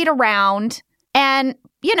rotate around. And,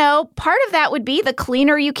 part of that would be the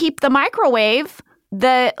cleaner you keep the microwave,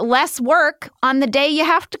 the less work on the day you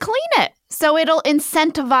have to clean it. So it'll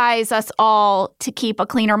incentivize us all to keep a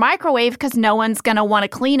cleaner microwave because no one's going to want to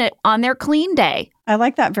clean it on their clean day. I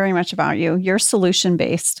like that very much about you. You're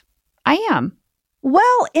solution-based. I am.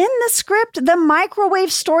 Well, in the script, the microwave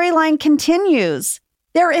storyline continues.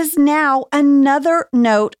 There is now another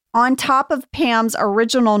note on top of Pam's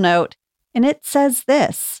original note, and it says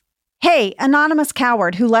this. Hey, anonymous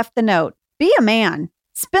coward who left the note, be a man.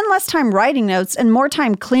 Spend less time writing notes and more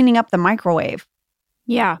time cleaning up the microwave.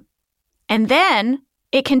 Yeah. And then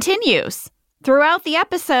it continues. Throughout the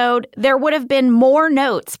episode, there would have been more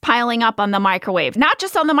notes piling up on the microwave. Not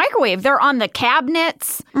just on the microwave, they're on the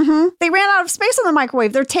cabinets. Mm-hmm. They ran out of space on the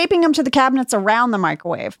microwave. They're taping them to the cabinets around the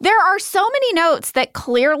microwave. There are so many notes that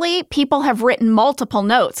clearly people have written multiple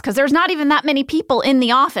notes because there's not even that many people in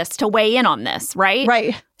the office to weigh in on this, right?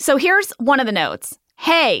 Right. So here's one of the notes.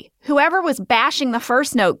 Hey, whoever was bashing the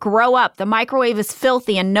first note, grow up. The microwave is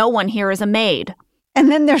filthy and no one here is a maid. And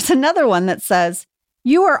then there's another one that says,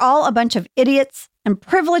 you are all a bunch of idiots and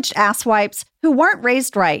privileged asswipes who weren't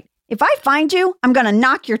raised right. If I find you, I'm going to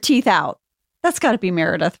knock your teeth out. That's got to be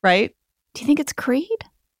Meredith, right? Do you think it's Creed?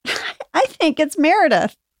 I think it's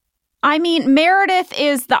Meredith. I mean, Meredith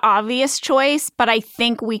is the obvious choice, but I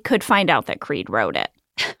think we could find out that Creed wrote it.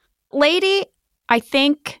 Lady, I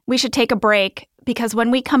think we should take a break because when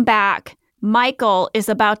we come back, Michael is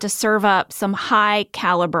about to serve up some high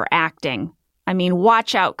caliber acting. I mean,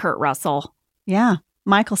 watch out, Kurt Russell. Yeah,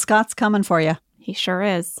 Michael Scott's coming for you. He sure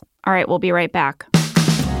is. All right, we'll be right back.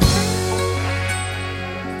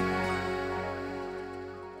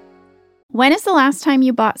 When is the last time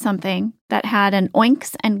you bought something that had an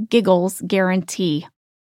Oinks and Giggles guarantee?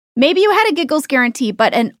 Maybe you had a Giggles guarantee,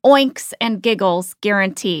 but an Oinks and Giggles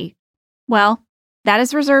guarantee. Well, that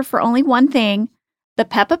is reserved for only one thing, the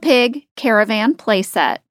Peppa Pig Caravan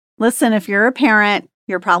playset. Listen, if you're a parent,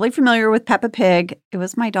 you're probably familiar with Peppa Pig. It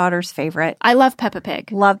was my daughter's favorite. I love Peppa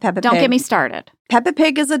Pig. Love Peppa Pig. Don't get me started. Peppa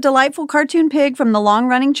Pig is a delightful cartoon pig from the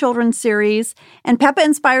long-running children's series, and Peppa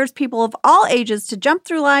inspires people of all ages to jump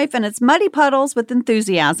through life and its muddy puddles with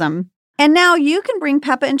enthusiasm. And now you can bring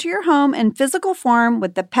Peppa into your home in physical form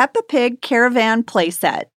with the Peppa Pig Caravan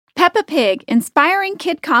playset. Peppa Pig, inspiring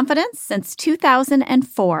kid confidence since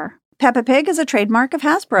 2004. Peppa Pig is a trademark of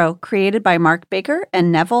Hasbro, created by Mark Baker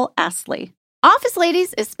and Neville Astley. Office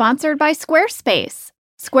Ladies is sponsored by Squarespace.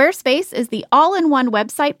 Squarespace is the all-in-one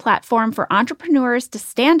website platform for entrepreneurs to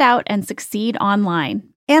stand out and succeed online.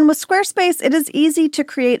 And with Squarespace, it is easy to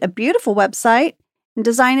create a beautiful website and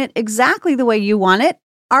design it exactly the way you want it.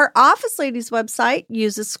 Our Office Ladies website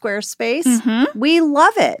uses Squarespace. We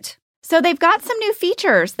love it. So they've got some new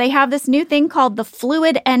features. They have this new thing called the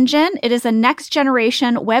Fluid Engine. It is a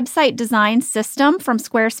next-generation website design system from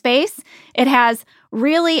Squarespace. It has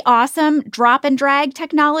really awesome drop-and-drag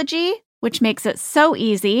technology, which makes it so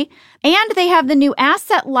easy. And they have the new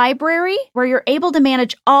asset library where you're able to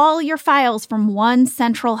manage all your files from one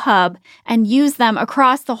central hub and use them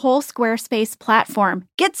across the whole Squarespace platform.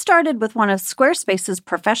 Get started with one of Squarespace's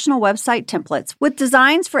professional website templates with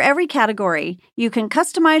designs for every category. You can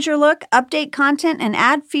customize your look, update content, and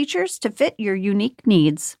add features to fit your unique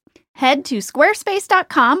needs. Head to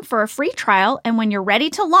squarespace.com for a free trial, and when you're ready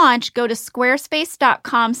to launch, go to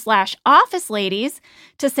squarespace.com/officeladies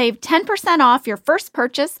to save 10% off your first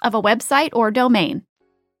purchase of a website or domain.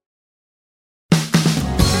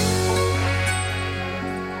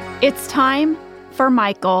 It's time for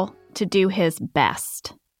Michael to do his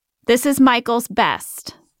best. This is Michael's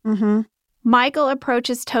best. Michael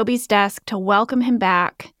approaches Toby's desk to welcome him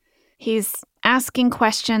back. He's asking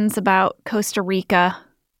questions about Costa Rica.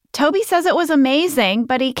 Toby says it was amazing,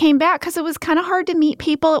 but he came back because it was kind of hard to meet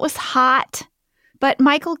people. It was hot. But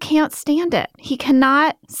Michael can't stand it. He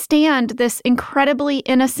cannot stand this incredibly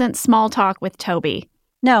innocent small talk with Toby.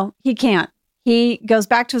 No, he can't. He goes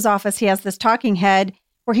back to his office. He has this talking head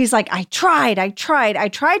where he's like, I tried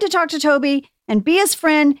to talk to Toby and be his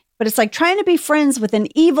friend, but it's like trying to be friends with an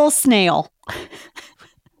evil snail. I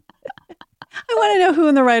want to know who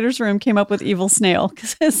in the writer's room came up with evil snail,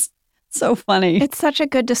 because it's so funny. It's such a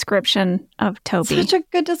good description of Toby. Such a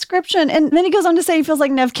good description. And then he goes on to say he feels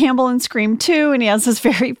like Neve Campbell in Scream 2, and he has this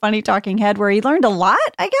very funny talking head where he learned a lot,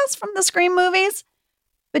 I guess, from the Scream movies.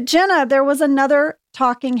 But Jenna, there was another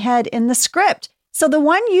talking head in the script. So the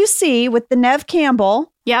one you see with the Neve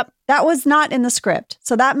Campbell, Yep. that was not in the script.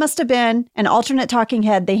 So that must have been an alternate talking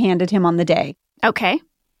head they handed him on the day. Okay.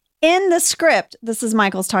 In the script, this is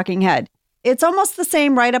Michael's talking head. It's almost the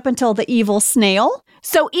same right up until the evil snail.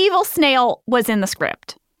 So Evil Snail was in the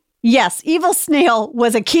script. Yes, evil snail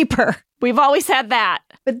was a keeper. We've always had that.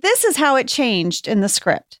 But this is how it changed in the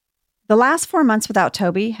script. The last 4 months without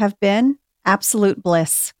Toby have been absolute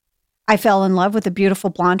bliss. I fell in love with a beautiful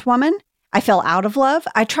blonde woman. I fell out of love.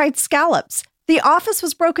 I tried scallops. The office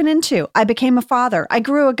was broken into. I became a father. I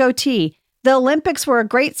grew a goatee. The Olympics were a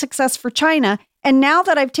great success for China. And now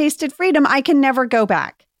that I've tasted freedom, I can never go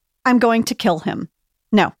back. I'm going to kill him.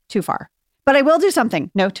 No, too far. But I will do something.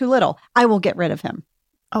 No, too little. I will get rid of him.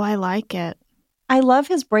 Oh, I like it. I love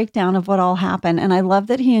his breakdown of what all happened. And I love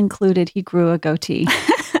that he included he grew a goatee.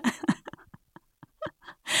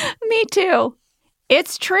 Me too.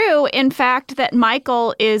 It's true, in fact, that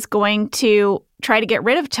Michael is going to try to get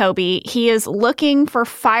rid of Toby. He is looking for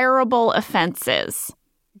fireable offenses.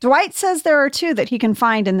 Dwight says there are 2 that he can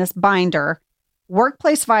find in this binder: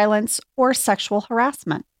 workplace violence or sexual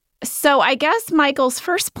harassment. So I guess Michael's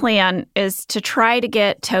first plan is to try to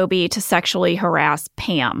get Toby to sexually harass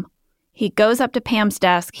Pam. He goes up to Pam's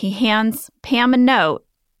desk, he hands Pam a note,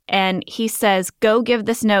 and he says, go give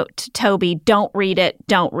this note to Toby. Don't read it.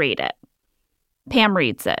 Don't read it. Pam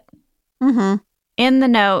reads it. In the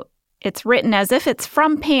note, it's written as if it's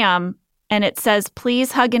from Pam, and it says,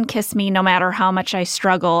 please hug and kiss me no matter how much I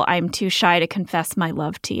struggle. I'm too shy to confess my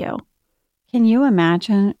love to you. Can you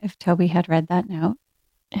imagine if Toby had read that note?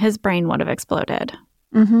 His brain would have exploded.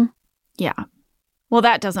 Yeah. Well,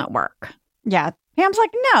 that doesn't work. Yeah. Pam's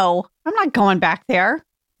like, no, I'm not going back there.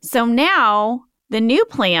 So now the new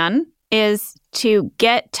plan is to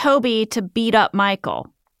get Toby to beat up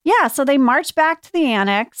Michael. Yeah. So they march back to the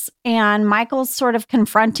annex, and Michael's sort of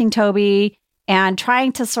confronting Toby and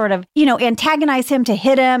trying to sort of, antagonize him to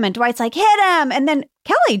hit him. And Dwight's like, hit him. And then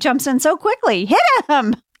Kelly jumps in so quickly. Hit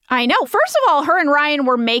him. I know. First of all, her and Ryan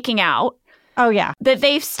were making out. Oh, yeah. That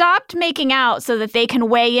they've stopped making out so that they can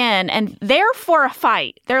weigh in, and they're for a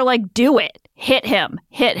fight. They're like, do it. Hit him.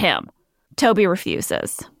 Hit him. Toby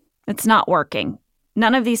refuses. It's not working.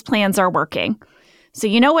 None of these plans are working. So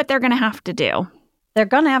you know what they're going to have to do? They're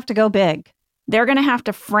going to have to go big. They're going to have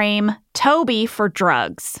to frame Toby for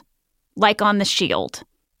drugs, like on The Shield.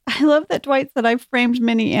 I love that Dwight said, I've framed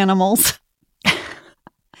many animals.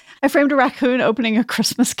 I framed a raccoon opening a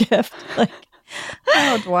Christmas gift.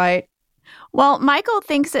 Oh, Dwight. Well, Michael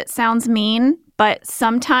thinks it sounds mean, but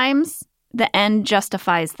sometimes the end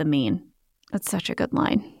justifies the mean. That's such a good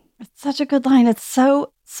line. It's such a good line. It's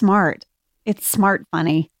so smart. It's smart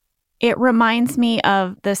funny. It reminds me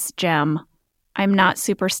of this gem. I'm not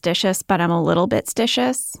superstitious, but I'm a little bit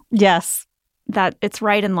stitious. Yes. That it's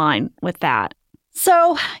right in line with that.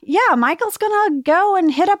 So, yeah, Michael's going to go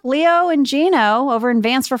and hit up Leo and Gino over in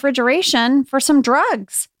Advanced Refrigeration for some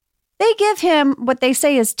drugs. They give him what they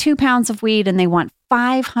say is 2 pounds of weed and they want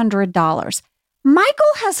 $500.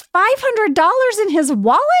 Michael has $500 in his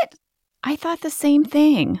wallet? I thought the same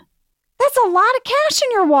thing. That's a lot of cash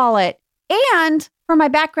in your wallet. And for my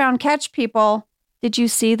background catch people, did you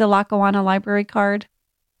see the Lackawanna library card?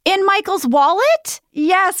 In Michael's wallet?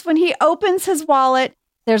 Yes, when he opens his wallet,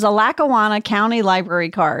 there's a Lackawanna County library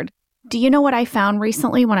card. Do you know what I found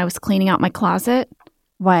recently when I was cleaning out my closet?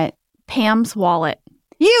 What? Pam's wallet.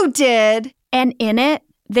 You did? And in it,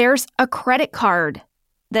 there's a credit card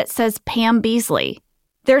that says Pam Beasley.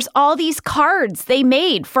 There's all these cards they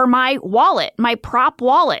made for my wallet, my prop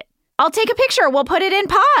wallet. I'll take a picture. We'll put it in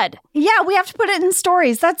pod. Yeah, we have to put it in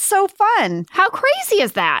stories. That's so fun. How crazy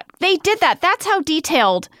is that? They did that. That's how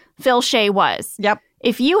detailed Phil Shea was. Yep.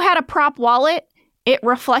 If you had a prop wallet, it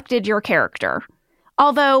reflected your character.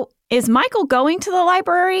 Although, is Michael going to the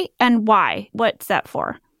library and why? What's that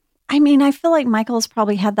for? I mean, I feel like Michael's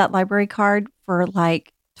probably had that library card for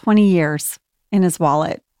like 20 years in his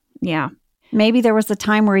wallet. Yeah. Maybe there was a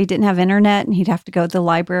time where he didn't have internet and he'd have to go to the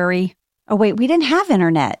library. Oh, wait, we didn't have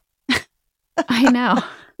internet. I know.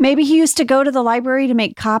 Maybe he used to go to the library to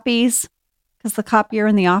make copies because the copier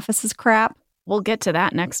in the office is crap. We'll get to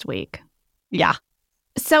that next week. Yeah.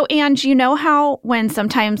 So, Ange, you know how when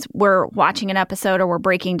sometimes we're watching an episode or we're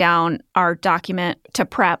breaking down our document to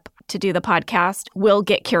prep to do the podcast, we'll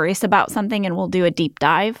get curious about something and we'll do a deep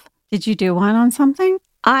dive? Did you do one on something?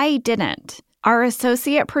 I didn't. Our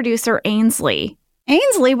associate producer, Ainsley.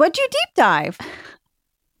 Ainsley, what'd you deep dive?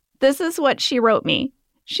 This is what she wrote me.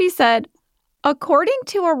 She said, according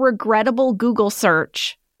to a regrettable Google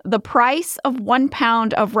search, the price of 1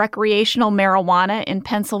 pound of recreational marijuana in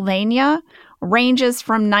Pennsylvania ranges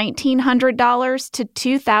from $1,900 to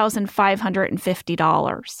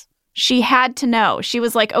 $2,550. She had to know. She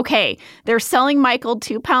was like, okay, they're selling Michael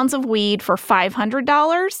 2 pounds of weed for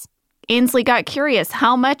 $500. Ainsley got curious.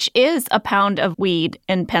 How much is a pound of weed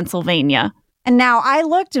in Pennsylvania? And now I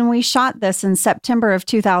looked and we shot this in September of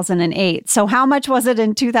 2008. So how much was it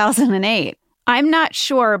in 2008? I'm not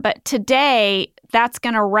sure, but today that's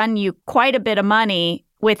going to run you quite a bit of money.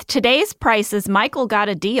 With today's prices, Michael got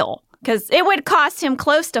a deal because it would cost him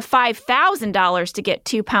close to $5,000 to get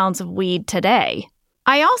 2 pounds of weed today.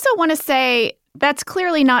 I also want to say that's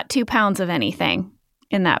clearly not 2 pounds of anything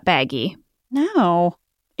in that baggie. No.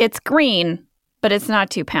 It's green, but it's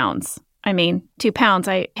not 2 pounds. I mean, 2 pounds,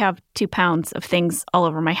 I have 2 pounds of things all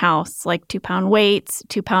over my house, like 2 pound weights,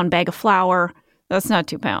 2 pound bag of flour. That's not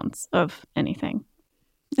 2 pounds of anything.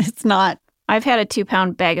 It's not. I've had a 2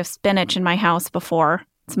 pound bag of spinach in my house before.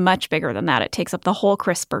 It's much bigger than that. It takes up the whole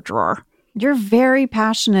crisper drawer. You're very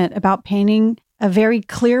passionate about painting a very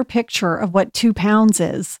clear picture of what 2 pounds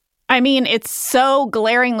is. I mean, it's so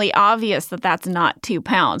glaringly obvious that that's not 2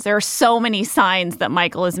 pounds. There are so many signs that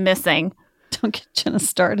Michael is missing. Don't get Jenna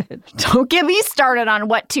started. Don't get me started on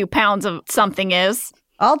what 2 pounds of something is.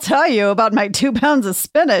 I'll tell you about my 2 pounds of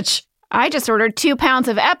spinach. I just ordered 2 pounds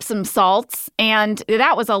of Epsom salts, and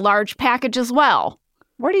that was a large package as well.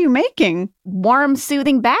 What are you making? Warm,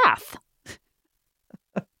 soothing bath.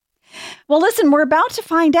 Well, listen, we're about to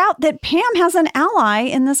find out that Pam has an ally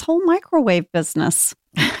in this whole microwave business.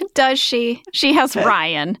 Does she? She has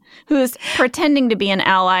Ryan, who's pretending to be an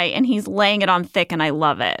ally, and he's laying it on thick, and I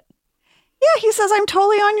love it. Yeah, he says, I'm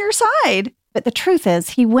totally on your side. But the truth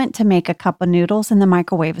is, he went to make a cup of noodles, and the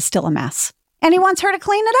microwave is still a mess. And he wants her to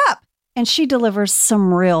clean it up. And she delivers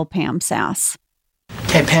some real Pam sass.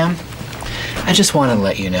 Hey, Pam. I just want to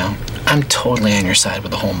let you know, I'm totally on your side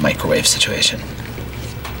with the whole microwave situation.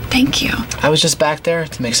 Thank you. I was just back there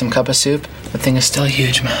to make some cup of soup. The thing is still a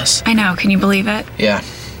huge mess. I know. Can you believe it? Yeah,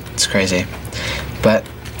 it's crazy. But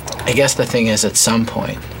I guess the thing is, at some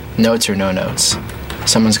point, notes or no notes,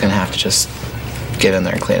 someone's going to have to just get in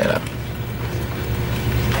there and clean it up.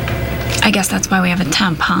 I guess that's why we have a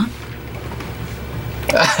temp, huh?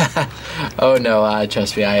 Oh, no,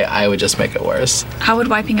 trust me, I would just make it worse. How would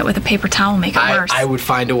wiping it with a paper towel make it worse? I would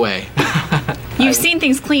find a way. You've seen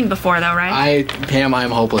things clean before, though, right? Pam,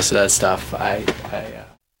 I'm hopeless at that stuff.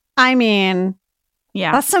 I mean,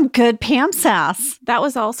 Yeah, that's some good Pam sass. that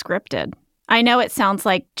was all scripted. I know it sounds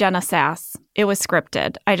like Jenna Sass. It was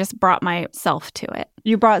scripted. I just brought myself to it.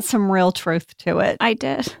 You brought some real truth to it. I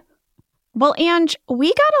did. Well, Ange,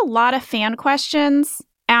 we got a lot of fan questions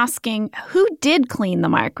asking who did clean the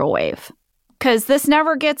microwave. Because this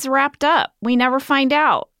never gets wrapped up. We never find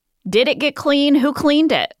out. Did it get clean? Who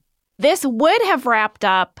cleaned it? This would have wrapped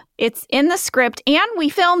up. It's in the script, and we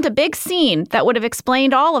filmed a big scene that would have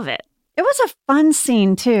explained all of it. It was a fun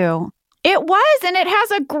scene, too. It was, and it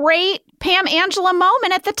has a great Pam Angela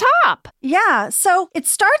moment at the top. Yeah, so it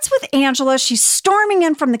starts with Angela. She's storming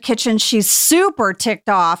in from the kitchen. She's super ticked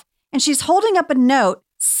off, and she's holding up a note.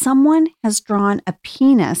 Someone has drawn a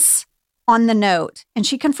penis on the note, and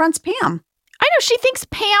she confronts Pam. I know, she thinks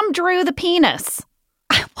Pam drew the penis.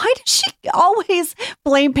 Why does she always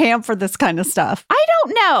blame Pam for this kind of stuff? I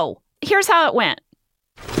don't know. Here's how it went.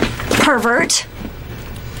 Pervert.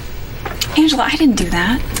 Angela, I didn't do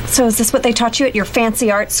that. So is this what they taught you at your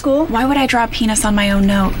fancy art school? Why would I draw a penis on my own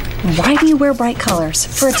note? Why do you wear bright colors?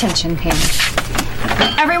 For attention, Pam.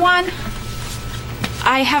 Everyone,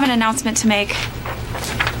 I have an announcement to make.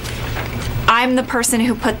 I'm the person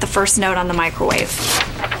who put the first note on the microwave.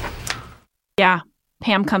 Yeah,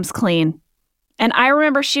 Pam comes clean. And I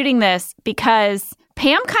remember shooting this because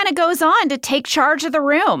Pam kind of goes on to take charge of the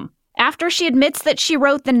room. After she admits that she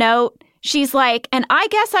wrote the note, she's like, and I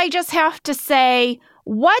guess I just have to say,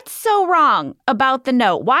 what's so wrong about the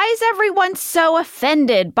note? Why is everyone so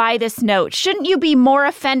offended by this note? Shouldn't you be more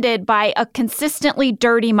offended by a consistently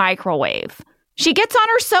dirty microwave? She gets on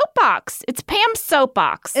her soapbox. It's Pam's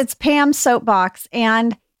soapbox. It's Pam's soapbox.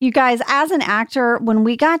 And you guys, as an actor, when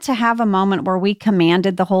we got to have a moment where we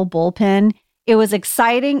commanded the whole bullpen, it was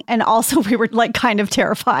exciting. And also we were like kind of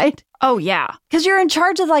terrified. Oh, yeah. Because you're in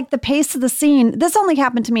charge of like the pace of the scene. This only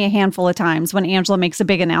happened to me a handful of times when Angela makes a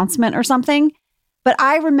big announcement or something. But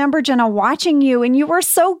I remember, Jenna, watching you, and you were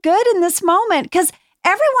so good in this moment because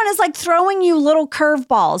everyone is like throwing you little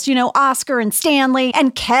curveballs. You know, Oscar and Stanley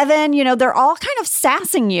and Kevin, you know, they're all kind of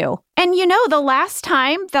sassing you. And you know, the last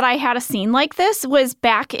time that I had a scene like this was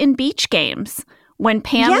back in Beach Games, when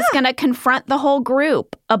Pam is going to confront the whole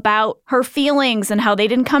group about her feelings and how they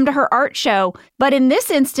didn't come to her art show. But in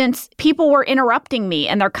this instance, people were interrupting me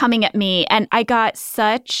and they're coming at me. And I got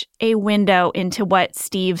such a window into what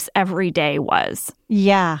Steve's everyday was.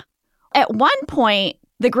 Yeah. At one point,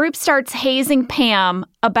 the group starts hazing Pam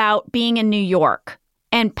about being in New York.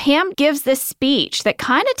 And Pam gives this speech that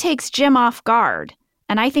kind of takes Jim off guard.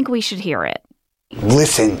 And I think we should hear it.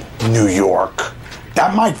 Listen, New York.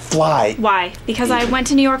 That might fly. Why? Because I went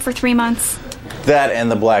to New York for 3 months? That and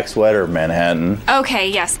the black sweater of Manhattan. Okay,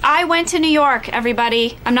 yes. I went to New York,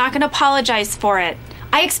 everybody. I'm not going to apologize for it.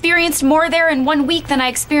 I experienced more there in 1 week than I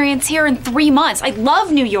experienced here in 3 months. I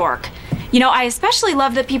love New York. You know, I especially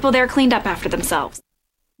love that people there cleaned up after themselves.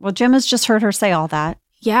 Well, Jim has just heard her say all that.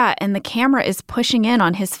 Yeah, and the camera is pushing in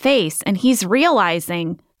on his face, and he's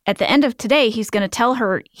realizing at the end of today, he's going to tell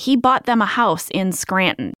her he bought them a house in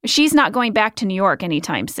Scranton. She's not going back to New York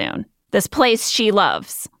anytime soon. This place she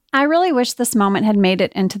loves. I really wish this moment had made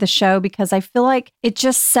it into the show because I feel like it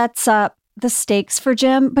just sets up the stakes for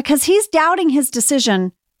Jim because he's doubting his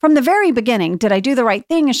decision from the very beginning. Did I do the right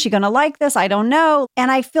thing? Is she going to like this? I don't know. And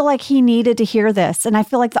I feel like he needed to hear this. And I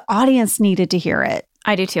feel like the audience needed to hear it.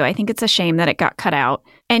 I do too. I think it's a shame that it got cut out.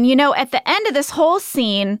 And you know, at the end of this whole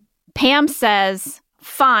scene, Pam says,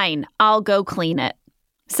 fine, I'll go clean it.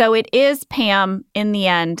 So it is Pam, in the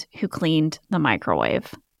end, who cleaned the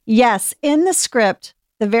microwave. Yes, in the script,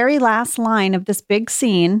 the very last line of this big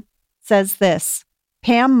scene says this.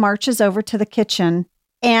 Pam marches over to the kitchen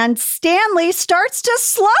and Stanley starts to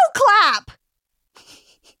slow clap.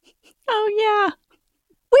 Oh, yeah.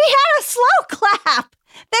 We had a slow clap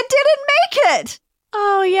that didn't make it.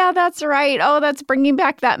 Oh, yeah, that's right. Oh, that's bringing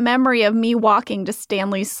back that memory of me walking to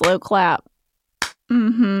Stanley's slow clap.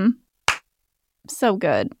 Mm-hmm. So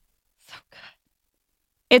good. So good.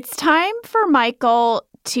 It's time for Michael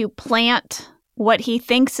to plant what he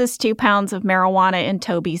thinks is 2 pounds of marijuana in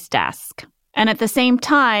Toby's desk. And at the same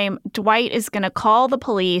time, Dwight is going to call the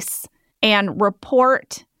police and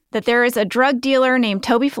report that there is a drug dealer named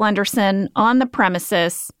Toby Flenderson on the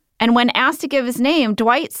premises. And when asked to give his name,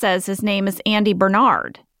 Dwight says his name is Andy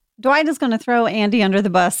Bernard. Dwight is going to throw Andy under the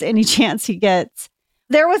bus any chance he gets.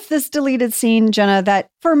 There was this deleted scene, Jenna, that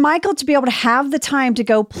for Michael to be able to have the time to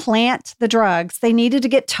go plant the drugs, they needed to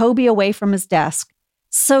get Toby away from his desk.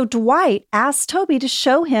 So Dwight asked Toby to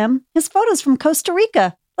show him his photos from Costa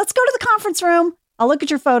Rica. Let's go to the conference room. I'll look at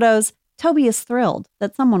your photos. Toby is thrilled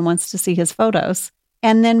that someone wants to see his photos.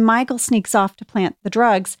 And then Michael sneaks off to plant the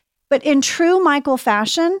drugs. But in true Michael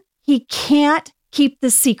fashion, he can't keep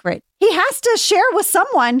the secret. He has to share with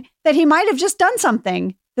someone that he might have just done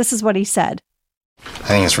something. This is what he said. I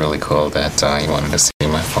think it's really cool that you wanted to see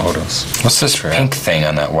my photos. What's this pink thing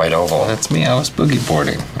on that white oval? That's me. I was boogie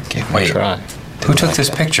boarding. I gave it a try. Who took this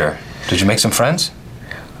picture? Did you make some friends?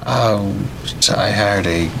 So I hired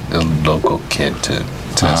a local kid to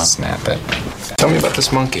snap it. Tell me about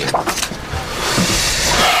this monkey.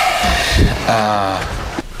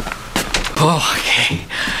 Okay.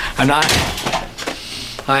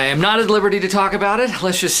 I am not at liberty to talk about it.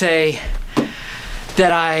 Let's just say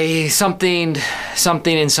that I something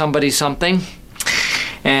in somebody's something.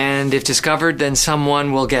 And if discovered, then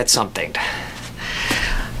someone will get something.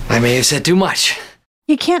 I may have said too much.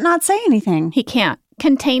 He can't not say anything. He can't.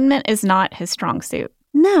 Containment is not his strong suit.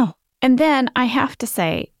 No. And then I have to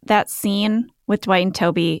say, that scene with Dwight and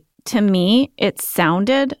Toby, to me, it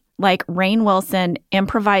sounded like Rainn Wilson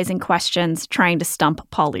improvising questions trying to stump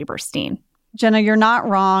Paul Lieberstein. Jenna, you're not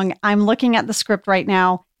wrong. I'm looking at the script right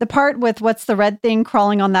now. The part with what's the red thing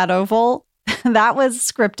crawling on that oval, that was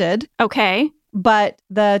scripted. Okay. But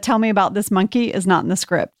the tell me about this monkey is not in the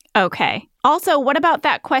script. Okay. Also, what about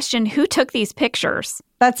that question, who took these pictures?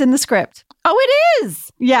 That's in the script. Oh, it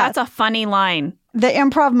is? Yeah. That's a funny line. The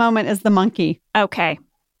improv moment is the monkey. Okay.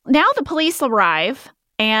 Now the police arrive,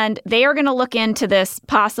 and they are going to look into this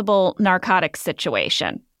possible narcotics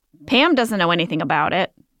situation. Pam doesn't know anything about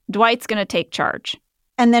it. Dwight's going to take charge.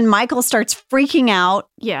 And then Michael starts freaking out.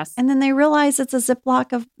 Yes. And then they realize it's a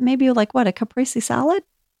Ziploc of maybe a caprese salad?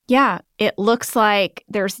 Yeah. It looks like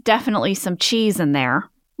there's definitely some cheese in there.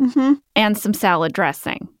 Mm-hmm. And some salad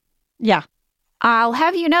dressing. Yeah. I'll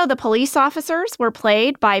have you know the police officers were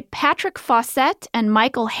played by Patrick Fawcett and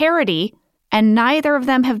Michael Harity, and neither of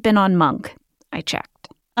them have been on Monk. I checked.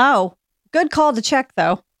 Oh, good call to check,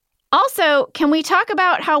 though. Also, can we talk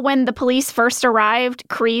about how when the police first arrived,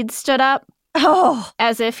 Creed stood up? Oh.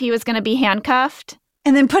 As if he was going to be handcuffed?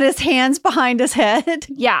 And then put his hands behind his head?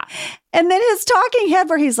 Yeah. And then his talking head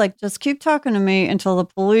where he's like, just keep talking to me until the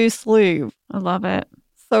police leave. I love it.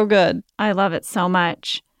 So good. I love it so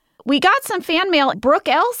much. We got some fan mail. Brooke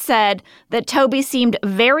L. said that Toby seemed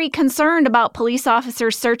very concerned about police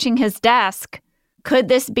officers searching his desk. Could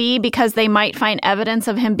this be because they might find evidence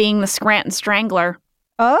of him being the Scranton Strangler?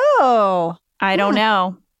 Oh. I don't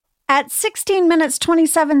know. At 16 minutes,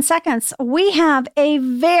 27 seconds, we have a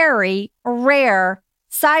very rare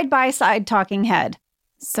side-by-side talking head.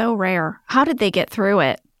 So rare. How did they get through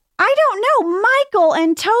it? I don't know. Michael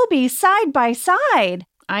and Toby side by side.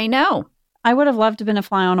 I know. I would have loved to have been a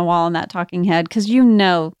fly on a wall in that talking head because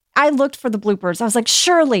I looked for the bloopers. I was like,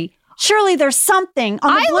 surely there's something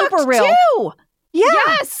on the blooper reel. Too. Yeah.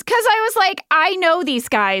 Yes, because I was like, I know these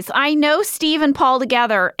guys. I know Steve and Paul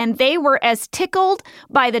together, and they were as tickled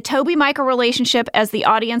by the Toby-Michael relationship as the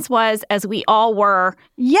audience was, as we all were.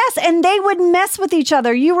 Yes, and they would mess with each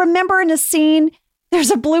other. You remember in a scene,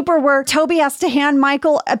 there's a blooper where Toby has to hand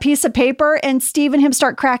Michael a piece of paper, and Steve and him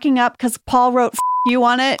start cracking up because Paul wrote you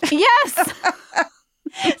on it. Yes.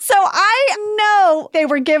 So I know they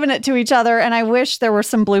were giving it to each other, and I wish there were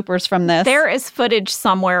some bloopers from this. There is footage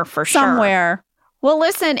somewhere for sure. Somewhere. Well,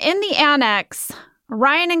 listen, in the annex,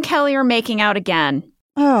 Ryan and Kelly are making out again.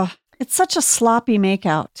 Oh, it's such a sloppy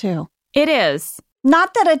makeout, too. It is.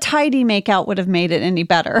 Not that a tidy makeout would have made it any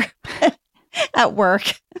better at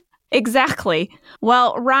work. Exactly.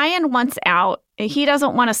 Well, Ryan wants out. He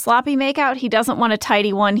doesn't want a sloppy makeout. He doesn't want a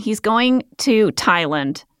tidy one. He's going to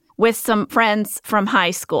Thailand with some friends from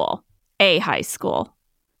high school, a high school.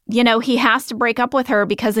 You know, he has to break up with her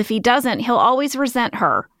because if he doesn't, he'll always resent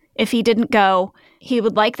her. If he didn't go, he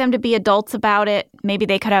would like them to be adults about it. Maybe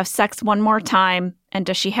they could have sex one more time. And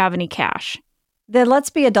does she have any cash? Then let's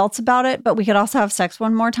be adults about it, but we could also have sex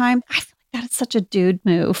one more time. I feel like that is such a dude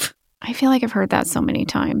move. I feel like I've heard that so many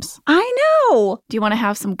times. I know. Do you want to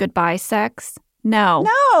have some goodbye sex? No.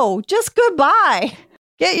 No, just goodbye.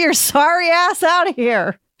 Get your sorry ass out of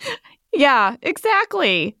here. Yeah,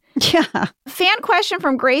 exactly. Yeah. Fan question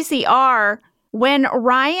from Gracie R. When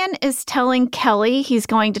Ryan is telling Kelly he's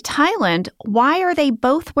going to Thailand, why are they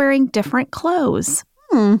both wearing different clothes?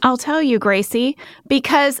 I'll tell you, Gracie,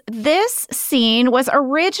 because this scene was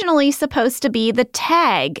originally supposed to be the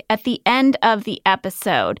tag at the end of the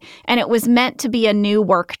episode, and it was meant to be a new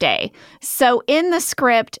workday. So in the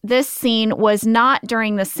script, this scene was not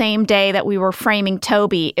during the same day that we were framing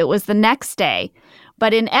Toby. It was the next day.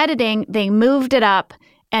 But in editing, they moved it up,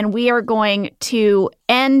 and we are going to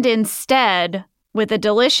end instead with a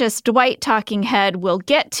delicious Dwight talking head. We'll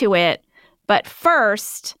get to it. But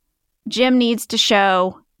first, Jim needs to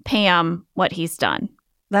show Pam what he's done.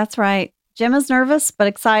 That's right. Jim is nervous, but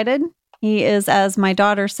excited. He is, as my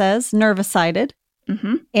daughter says, nervous-sided.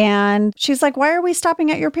 Mm-hmm. And she's like, why are we stopping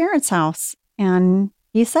at your parents' house? And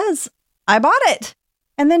he says, I bought it.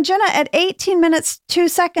 And then Jenna, at 18 minutes, 2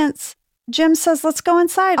 seconds, Jim says, let's go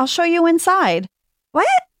inside. I'll show you inside. What?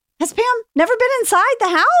 Has Pam never been inside the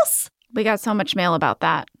house? We got so much mail about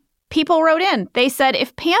that. People wrote in. They said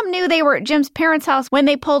if Pam knew they were at Jim's parents' house when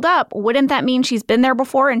they pulled up, wouldn't that mean she's been there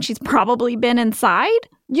before and she's probably been inside?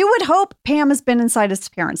 You would hope Pam has been inside his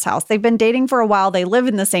parents' house. They've been dating for a while. They live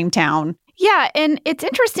in the same town. Yeah, and it's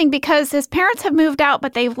interesting because his parents have moved out,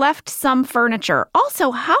 but they've left some furniture.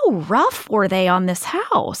 Also, how rough were they on this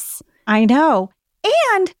house? I know.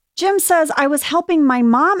 And Jim says, I was helping my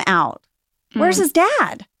mom out. Where's his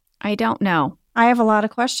dad? I don't know. I have a lot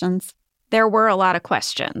of questions. There were a lot of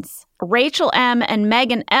questions. Rachel M. and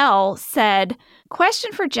Megan L. said,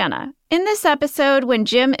 question for Jenna. In this episode, when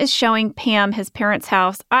Jim is showing Pam his parents'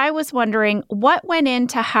 house, I was wondering what went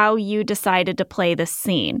into how you decided to play this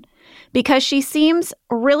scene. Because she seems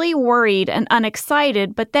really worried and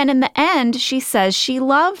unexcited, but then in the end, she says she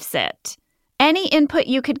loves it. Any input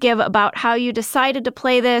you could give about how you decided to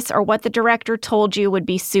play this or what the director told you would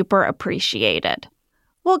be super appreciated.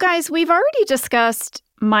 Well, guys, we've already discussed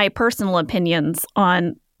my personal opinions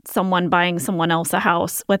on someone buying someone else a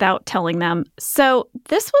house without telling them. So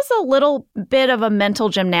this was a little bit of a mental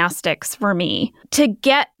gymnastics for me to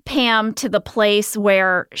get Pam to the place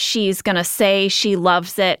where she's going to say she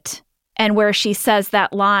loves it and where she says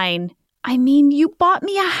that line, I mean, you bought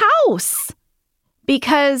me a house.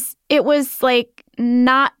 Because it was like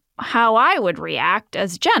not how I would react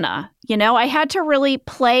as Jenna. You know, I had to really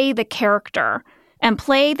play the character and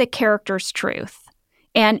play the character's truth.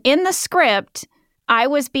 And in the script, I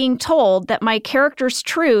was being told that my character's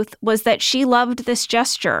truth was that she loved this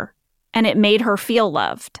gesture and it made her feel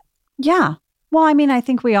loved. Yeah. Well, I mean, I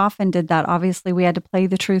think we often did that. Obviously, we had to play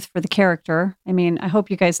the truth for the character. I mean, I hope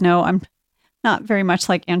you guys know I'm not very much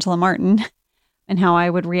like Angela Martin and how I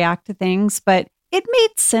would react to things, but it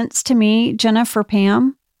made sense to me, Jenna, for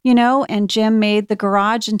Pam, you know, and Jim made the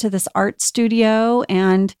garage into this art studio,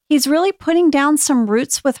 and he's really putting down some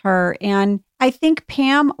roots with her. And I think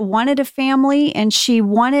Pam wanted a family, and she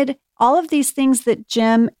wanted all of these things that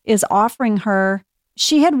Jim is offering her.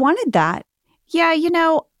 She had wanted that. Yeah, you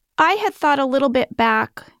know, I had thought a little bit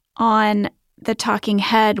back on the Talking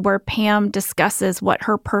Head where Pam discusses what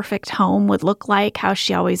her perfect home would look like, how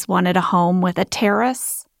she always wanted a home with a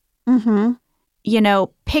terrace. Mm-hmm. You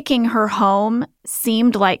know, picking her home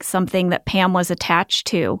seemed like something that Pam was attached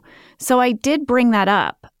to. So I did bring that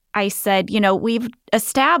up. I said, you know, we've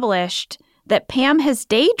established that Pam has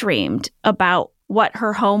daydreamed about what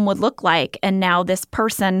her home would look like. And now this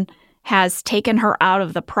person has taken her out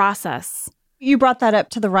of the process. You brought that up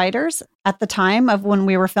to the writers at the time of when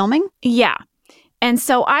we were filming? Yeah. And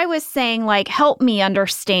so I was saying, like, help me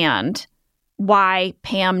understand why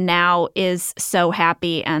Pam now is so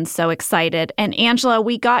happy and so excited. And Angela,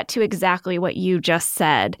 we got to exactly what you just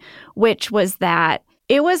said, which was that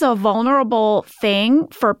it was a vulnerable thing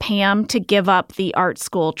for Pam to give up the art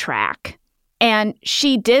school track. And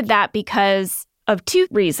she did that because of two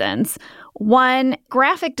reasons. One,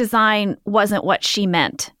 graphic design wasn't what she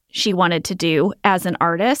meant she wanted to do as an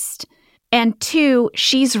artist. And two,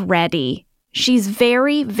 she's ready. She's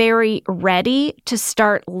very, very ready to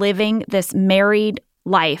start living this married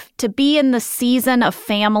life, to be in the season of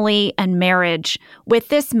family and marriage with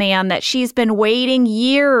this man that she's been waiting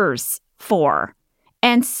years for.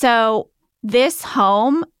 And so this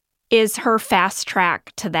home is her fast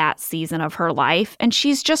track to that season of her life, and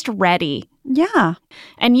she's just ready. Yeah.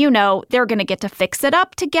 And you know, they're going to get to fix it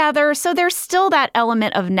up together. So there's still that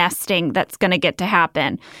element of nesting that's going to get to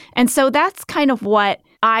happen. And so that's kind of what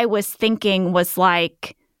I was thinking was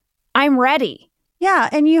like, I'm ready. Yeah.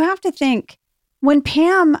 And you have to think, when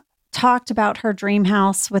Pam talked about her dream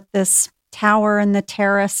house with this tower and the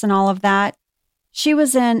terrace and all of that, she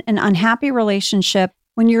was in an unhappy relationship.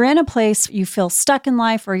 When you're in a place you feel stuck in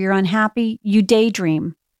life or you're unhappy, you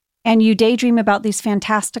daydream. And you daydream about these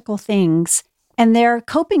fantastical things and their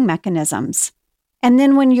coping mechanisms. And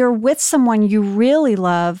then when you're with someone you really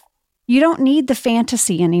love, you don't need the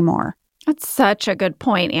fantasy anymore. That's such a good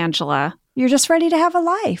point, Angela. You're just ready to have a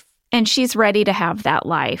life. And she's ready to have that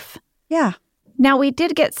life. Yeah. Now, we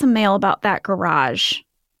did get some mail about that garage.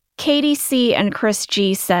 Katie C. and Chris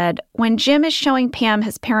G. said, when Jim is showing Pam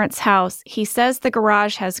his parents' house, he says the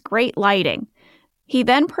garage has great lighting. He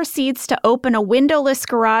then proceeds to open a windowless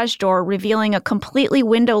garage door, revealing a completely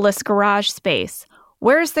windowless garage space.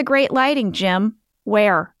 Where's the great lighting, Jim?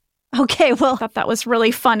 Where? Okay, well, I thought that was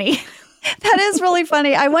really funny. That is really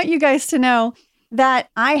funny. I want you guys to know that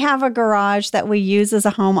I have a garage that we use as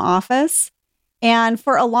a home office. And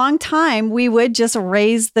for a long time, we would just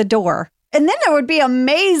raise the door And then there would be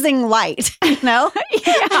amazing light, Yeah.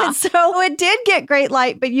 And so it did get great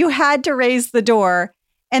light, but you had to raise the door.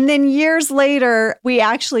 And then years later, we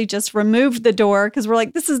actually just removed the door because we're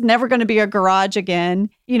like, this is never going to be a garage again.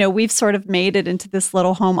 We've sort of made it into this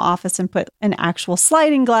little home office and put an actual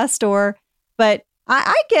sliding glass door. But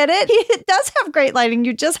I get it. It does have great lighting.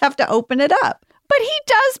 You just have to open it up. But he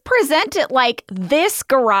does present it like this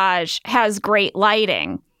garage has great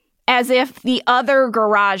lighting, as if the other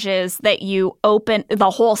garages that you open, the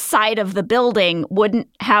whole side of the building, wouldn't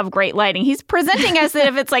have great lighting. He's presenting as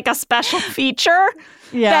if it's like a special feature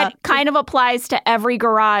that kind of applies to every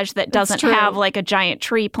garage that doesn't have like a giant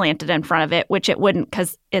tree planted in front of it, which it wouldn't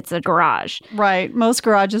because it's a garage. Right. Most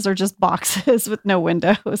garages are just boxes with no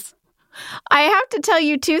windows. I have to tell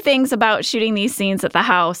you 2 things about shooting these scenes at the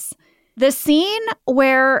house. The scene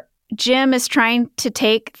where Jim is trying to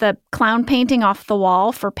take the clown painting off the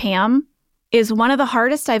wall for Pam is one of the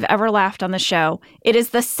hardest I've ever laughed on the show. It is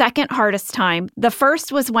the second hardest time. The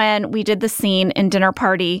first was when we did the scene in Dinner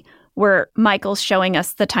Party where Michael's showing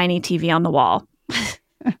us the tiny TV on the wall.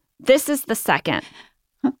 This is the second.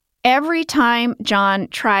 Every time John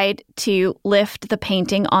tried to lift the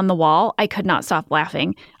painting on the wall, I could not stop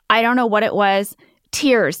laughing. I don't know what it was.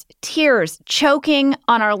 Tears, choking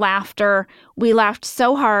on our laughter. We laughed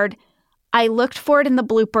so hard. I looked for it in the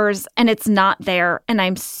bloopers and it's not there. And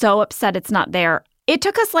I'm so upset it's not there. It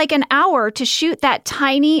took us like an hour to shoot that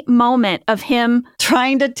tiny moment of him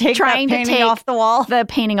trying to take the painting off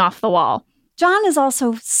the wall. John is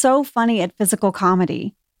also so funny at physical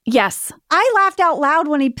comedy. Yes. I laughed out loud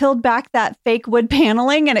when he peeled back that fake wood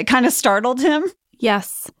paneling and it kind of startled him.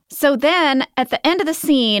 Yes. So then at the end of the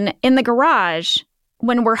scene in the garage,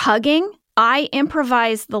 when we're hugging, I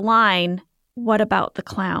improvised the line, "What about the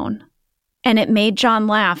clown?" And it made John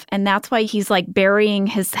laugh. And that's why he's like burying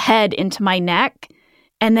his head into my neck.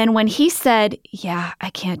 And then when he said, "Yeah, I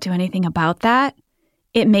can't do anything about that,"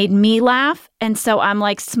 it made me laugh. And so I'm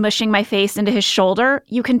like smushing my face into his shoulder.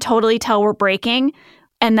 You can totally tell we're breaking.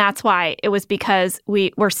 And that's why it was because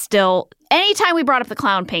we were still, anytime we brought up the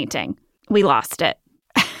clown painting, we lost it.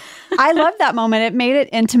 I love that moment. It made it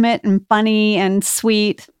intimate and funny and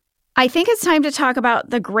sweet. I think it's time to talk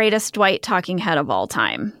about the greatest Dwight talking head of all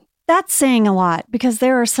time. That's saying a lot because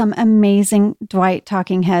there are some amazing Dwight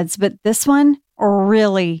talking heads, but this one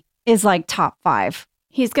really is like top 5.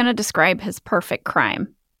 He's going to describe his perfect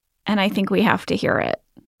crime, and I think we have to hear it.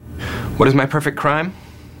 What is my perfect crime?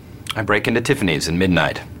 I break into Tiffany's at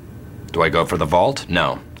midnight. Do I go for the vault?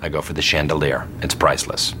 No, I go for the chandelier. It's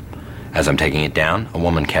priceless. As I'm taking it down, a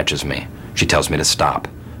woman catches me. She tells me to stop.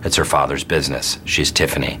 It's her father's business. She's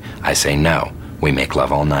Tiffany. I say no. We make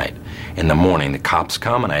love all night. In the morning, the cops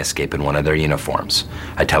come and I escape in one of their uniforms.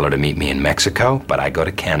 I tell her to meet me in Mexico, but I go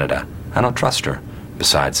to Canada. I don't trust her.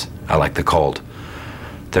 Besides, I like the cold.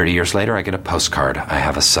 30 years later, I get a postcard. I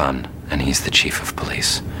have a son, and he's the chief of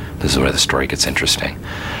police. This is where the story gets interesting.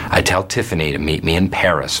 I tell Tiffany to meet me in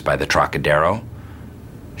Paris by the Trocadero.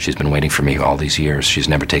 She's been waiting for me all these years. She's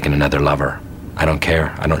never taken another lover. I don't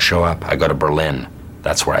care. I don't show up. I go to Berlin.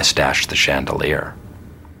 That's where I stashed the chandelier.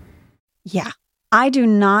 Yeah. I do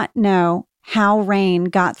not know how Rainn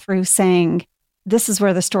got through saying, "This is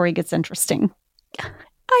where the story gets interesting."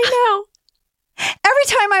 I know. Every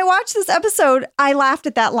time I watched this episode, I laughed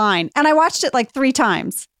at that line. And I watched it like 3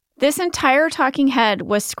 times. This entire talking head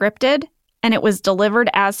was scripted, and it was delivered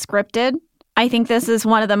as scripted. I think this is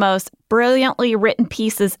one of the most brilliantly written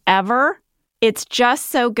pieces ever. It's just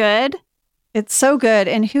so good. It's so good.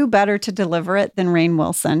 And who better to deliver it than Rainn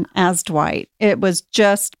Wilson as Dwight? It was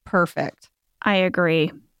just perfect. I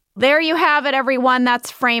agree. There you have it, everyone.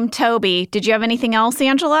 That's Frame Toby. Did you have anything else,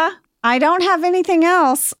 Angela? I don't have anything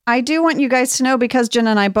else. I do want you guys to know, because Jen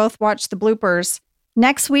and I both watched the bloopers,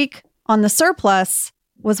 next week on The Surplus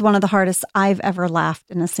was one of the hardest I've ever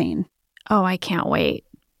laughed in a scene. Oh, I can't wait.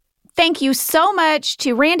 Thank you so much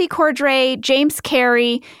to Randy Cordray, James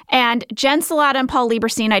Carey, and Jen Salata and Paul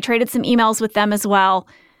Lieberstein. I traded some emails with them as well.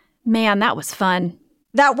 Man, that was fun.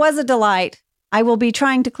 That was a delight. I will be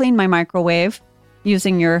trying to clean my microwave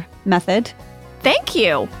using your method. Thank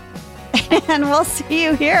you. And we'll see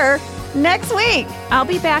you here next week. I'll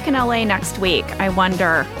be back in LA next week. I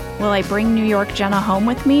wonder, will I bring New York Jenna home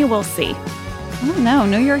with me? We'll see. Oh, no.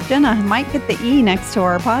 New York Jenna might get the E next to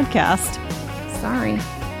our podcast. Sorry.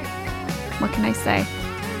 What can I say?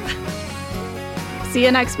 See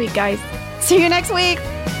you next week, guys. See you next week.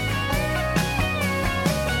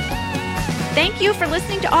 Thank you for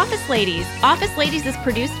listening to Office Ladies. Office Ladies is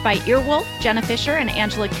produced by Earwolf, Jenna Fisher, and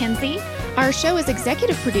Angela Kinsey. Our show is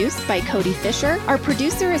executive produced by Cody Fisher. Our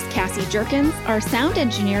producer is Cassie Jerkins. Our sound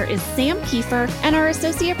engineer is Sam Kiefer. And our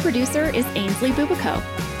associate producer is Ainsley Bubico.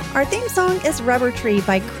 Our theme song is Rubber Tree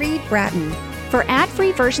by Creed Bratton. For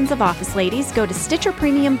ad-free versions of Office Ladies, go to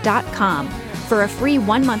StitcherPremium.com. For a free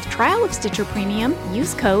 1-month trial of Stitcher Premium,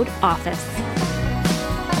 use code OFFICE.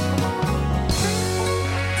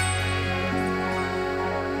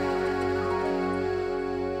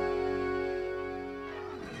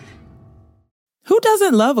 Who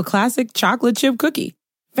doesn't love a classic chocolate chip cookie?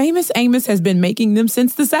 Famous Amos has been making them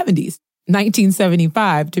since the 70s,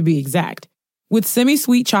 1975 to be exact. With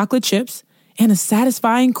semi-sweet chocolate chips and a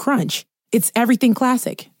satisfying crunch, it's everything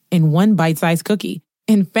classic in one bite-sized cookie,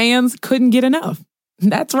 and fans couldn't get enough.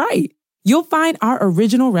 That's right. You'll find our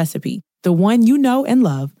original recipe, the one you know and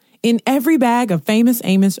love, in every bag of Famous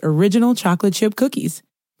Amos original chocolate chip cookies.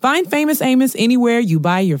 Find Famous Amos anywhere you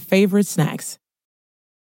buy your favorite snacks.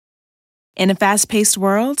 In a fast-paced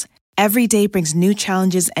world, every day brings new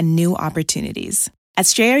challenges and new opportunities. At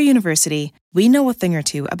Strayer University, we know a thing or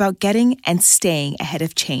two about getting and staying ahead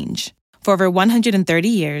of change. For over 130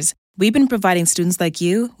 years, we've been providing students like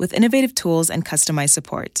you with innovative tools and customized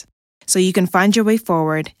support, so you can find your way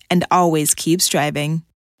forward and always keep striving.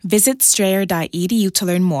 Visit strayer.edu to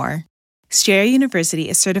learn more. Strayer University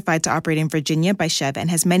is certified to operate in Virginia by Chev and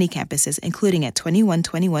has many campuses, including at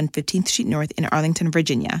 2121 15th Street North in Arlington,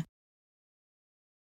 Virginia.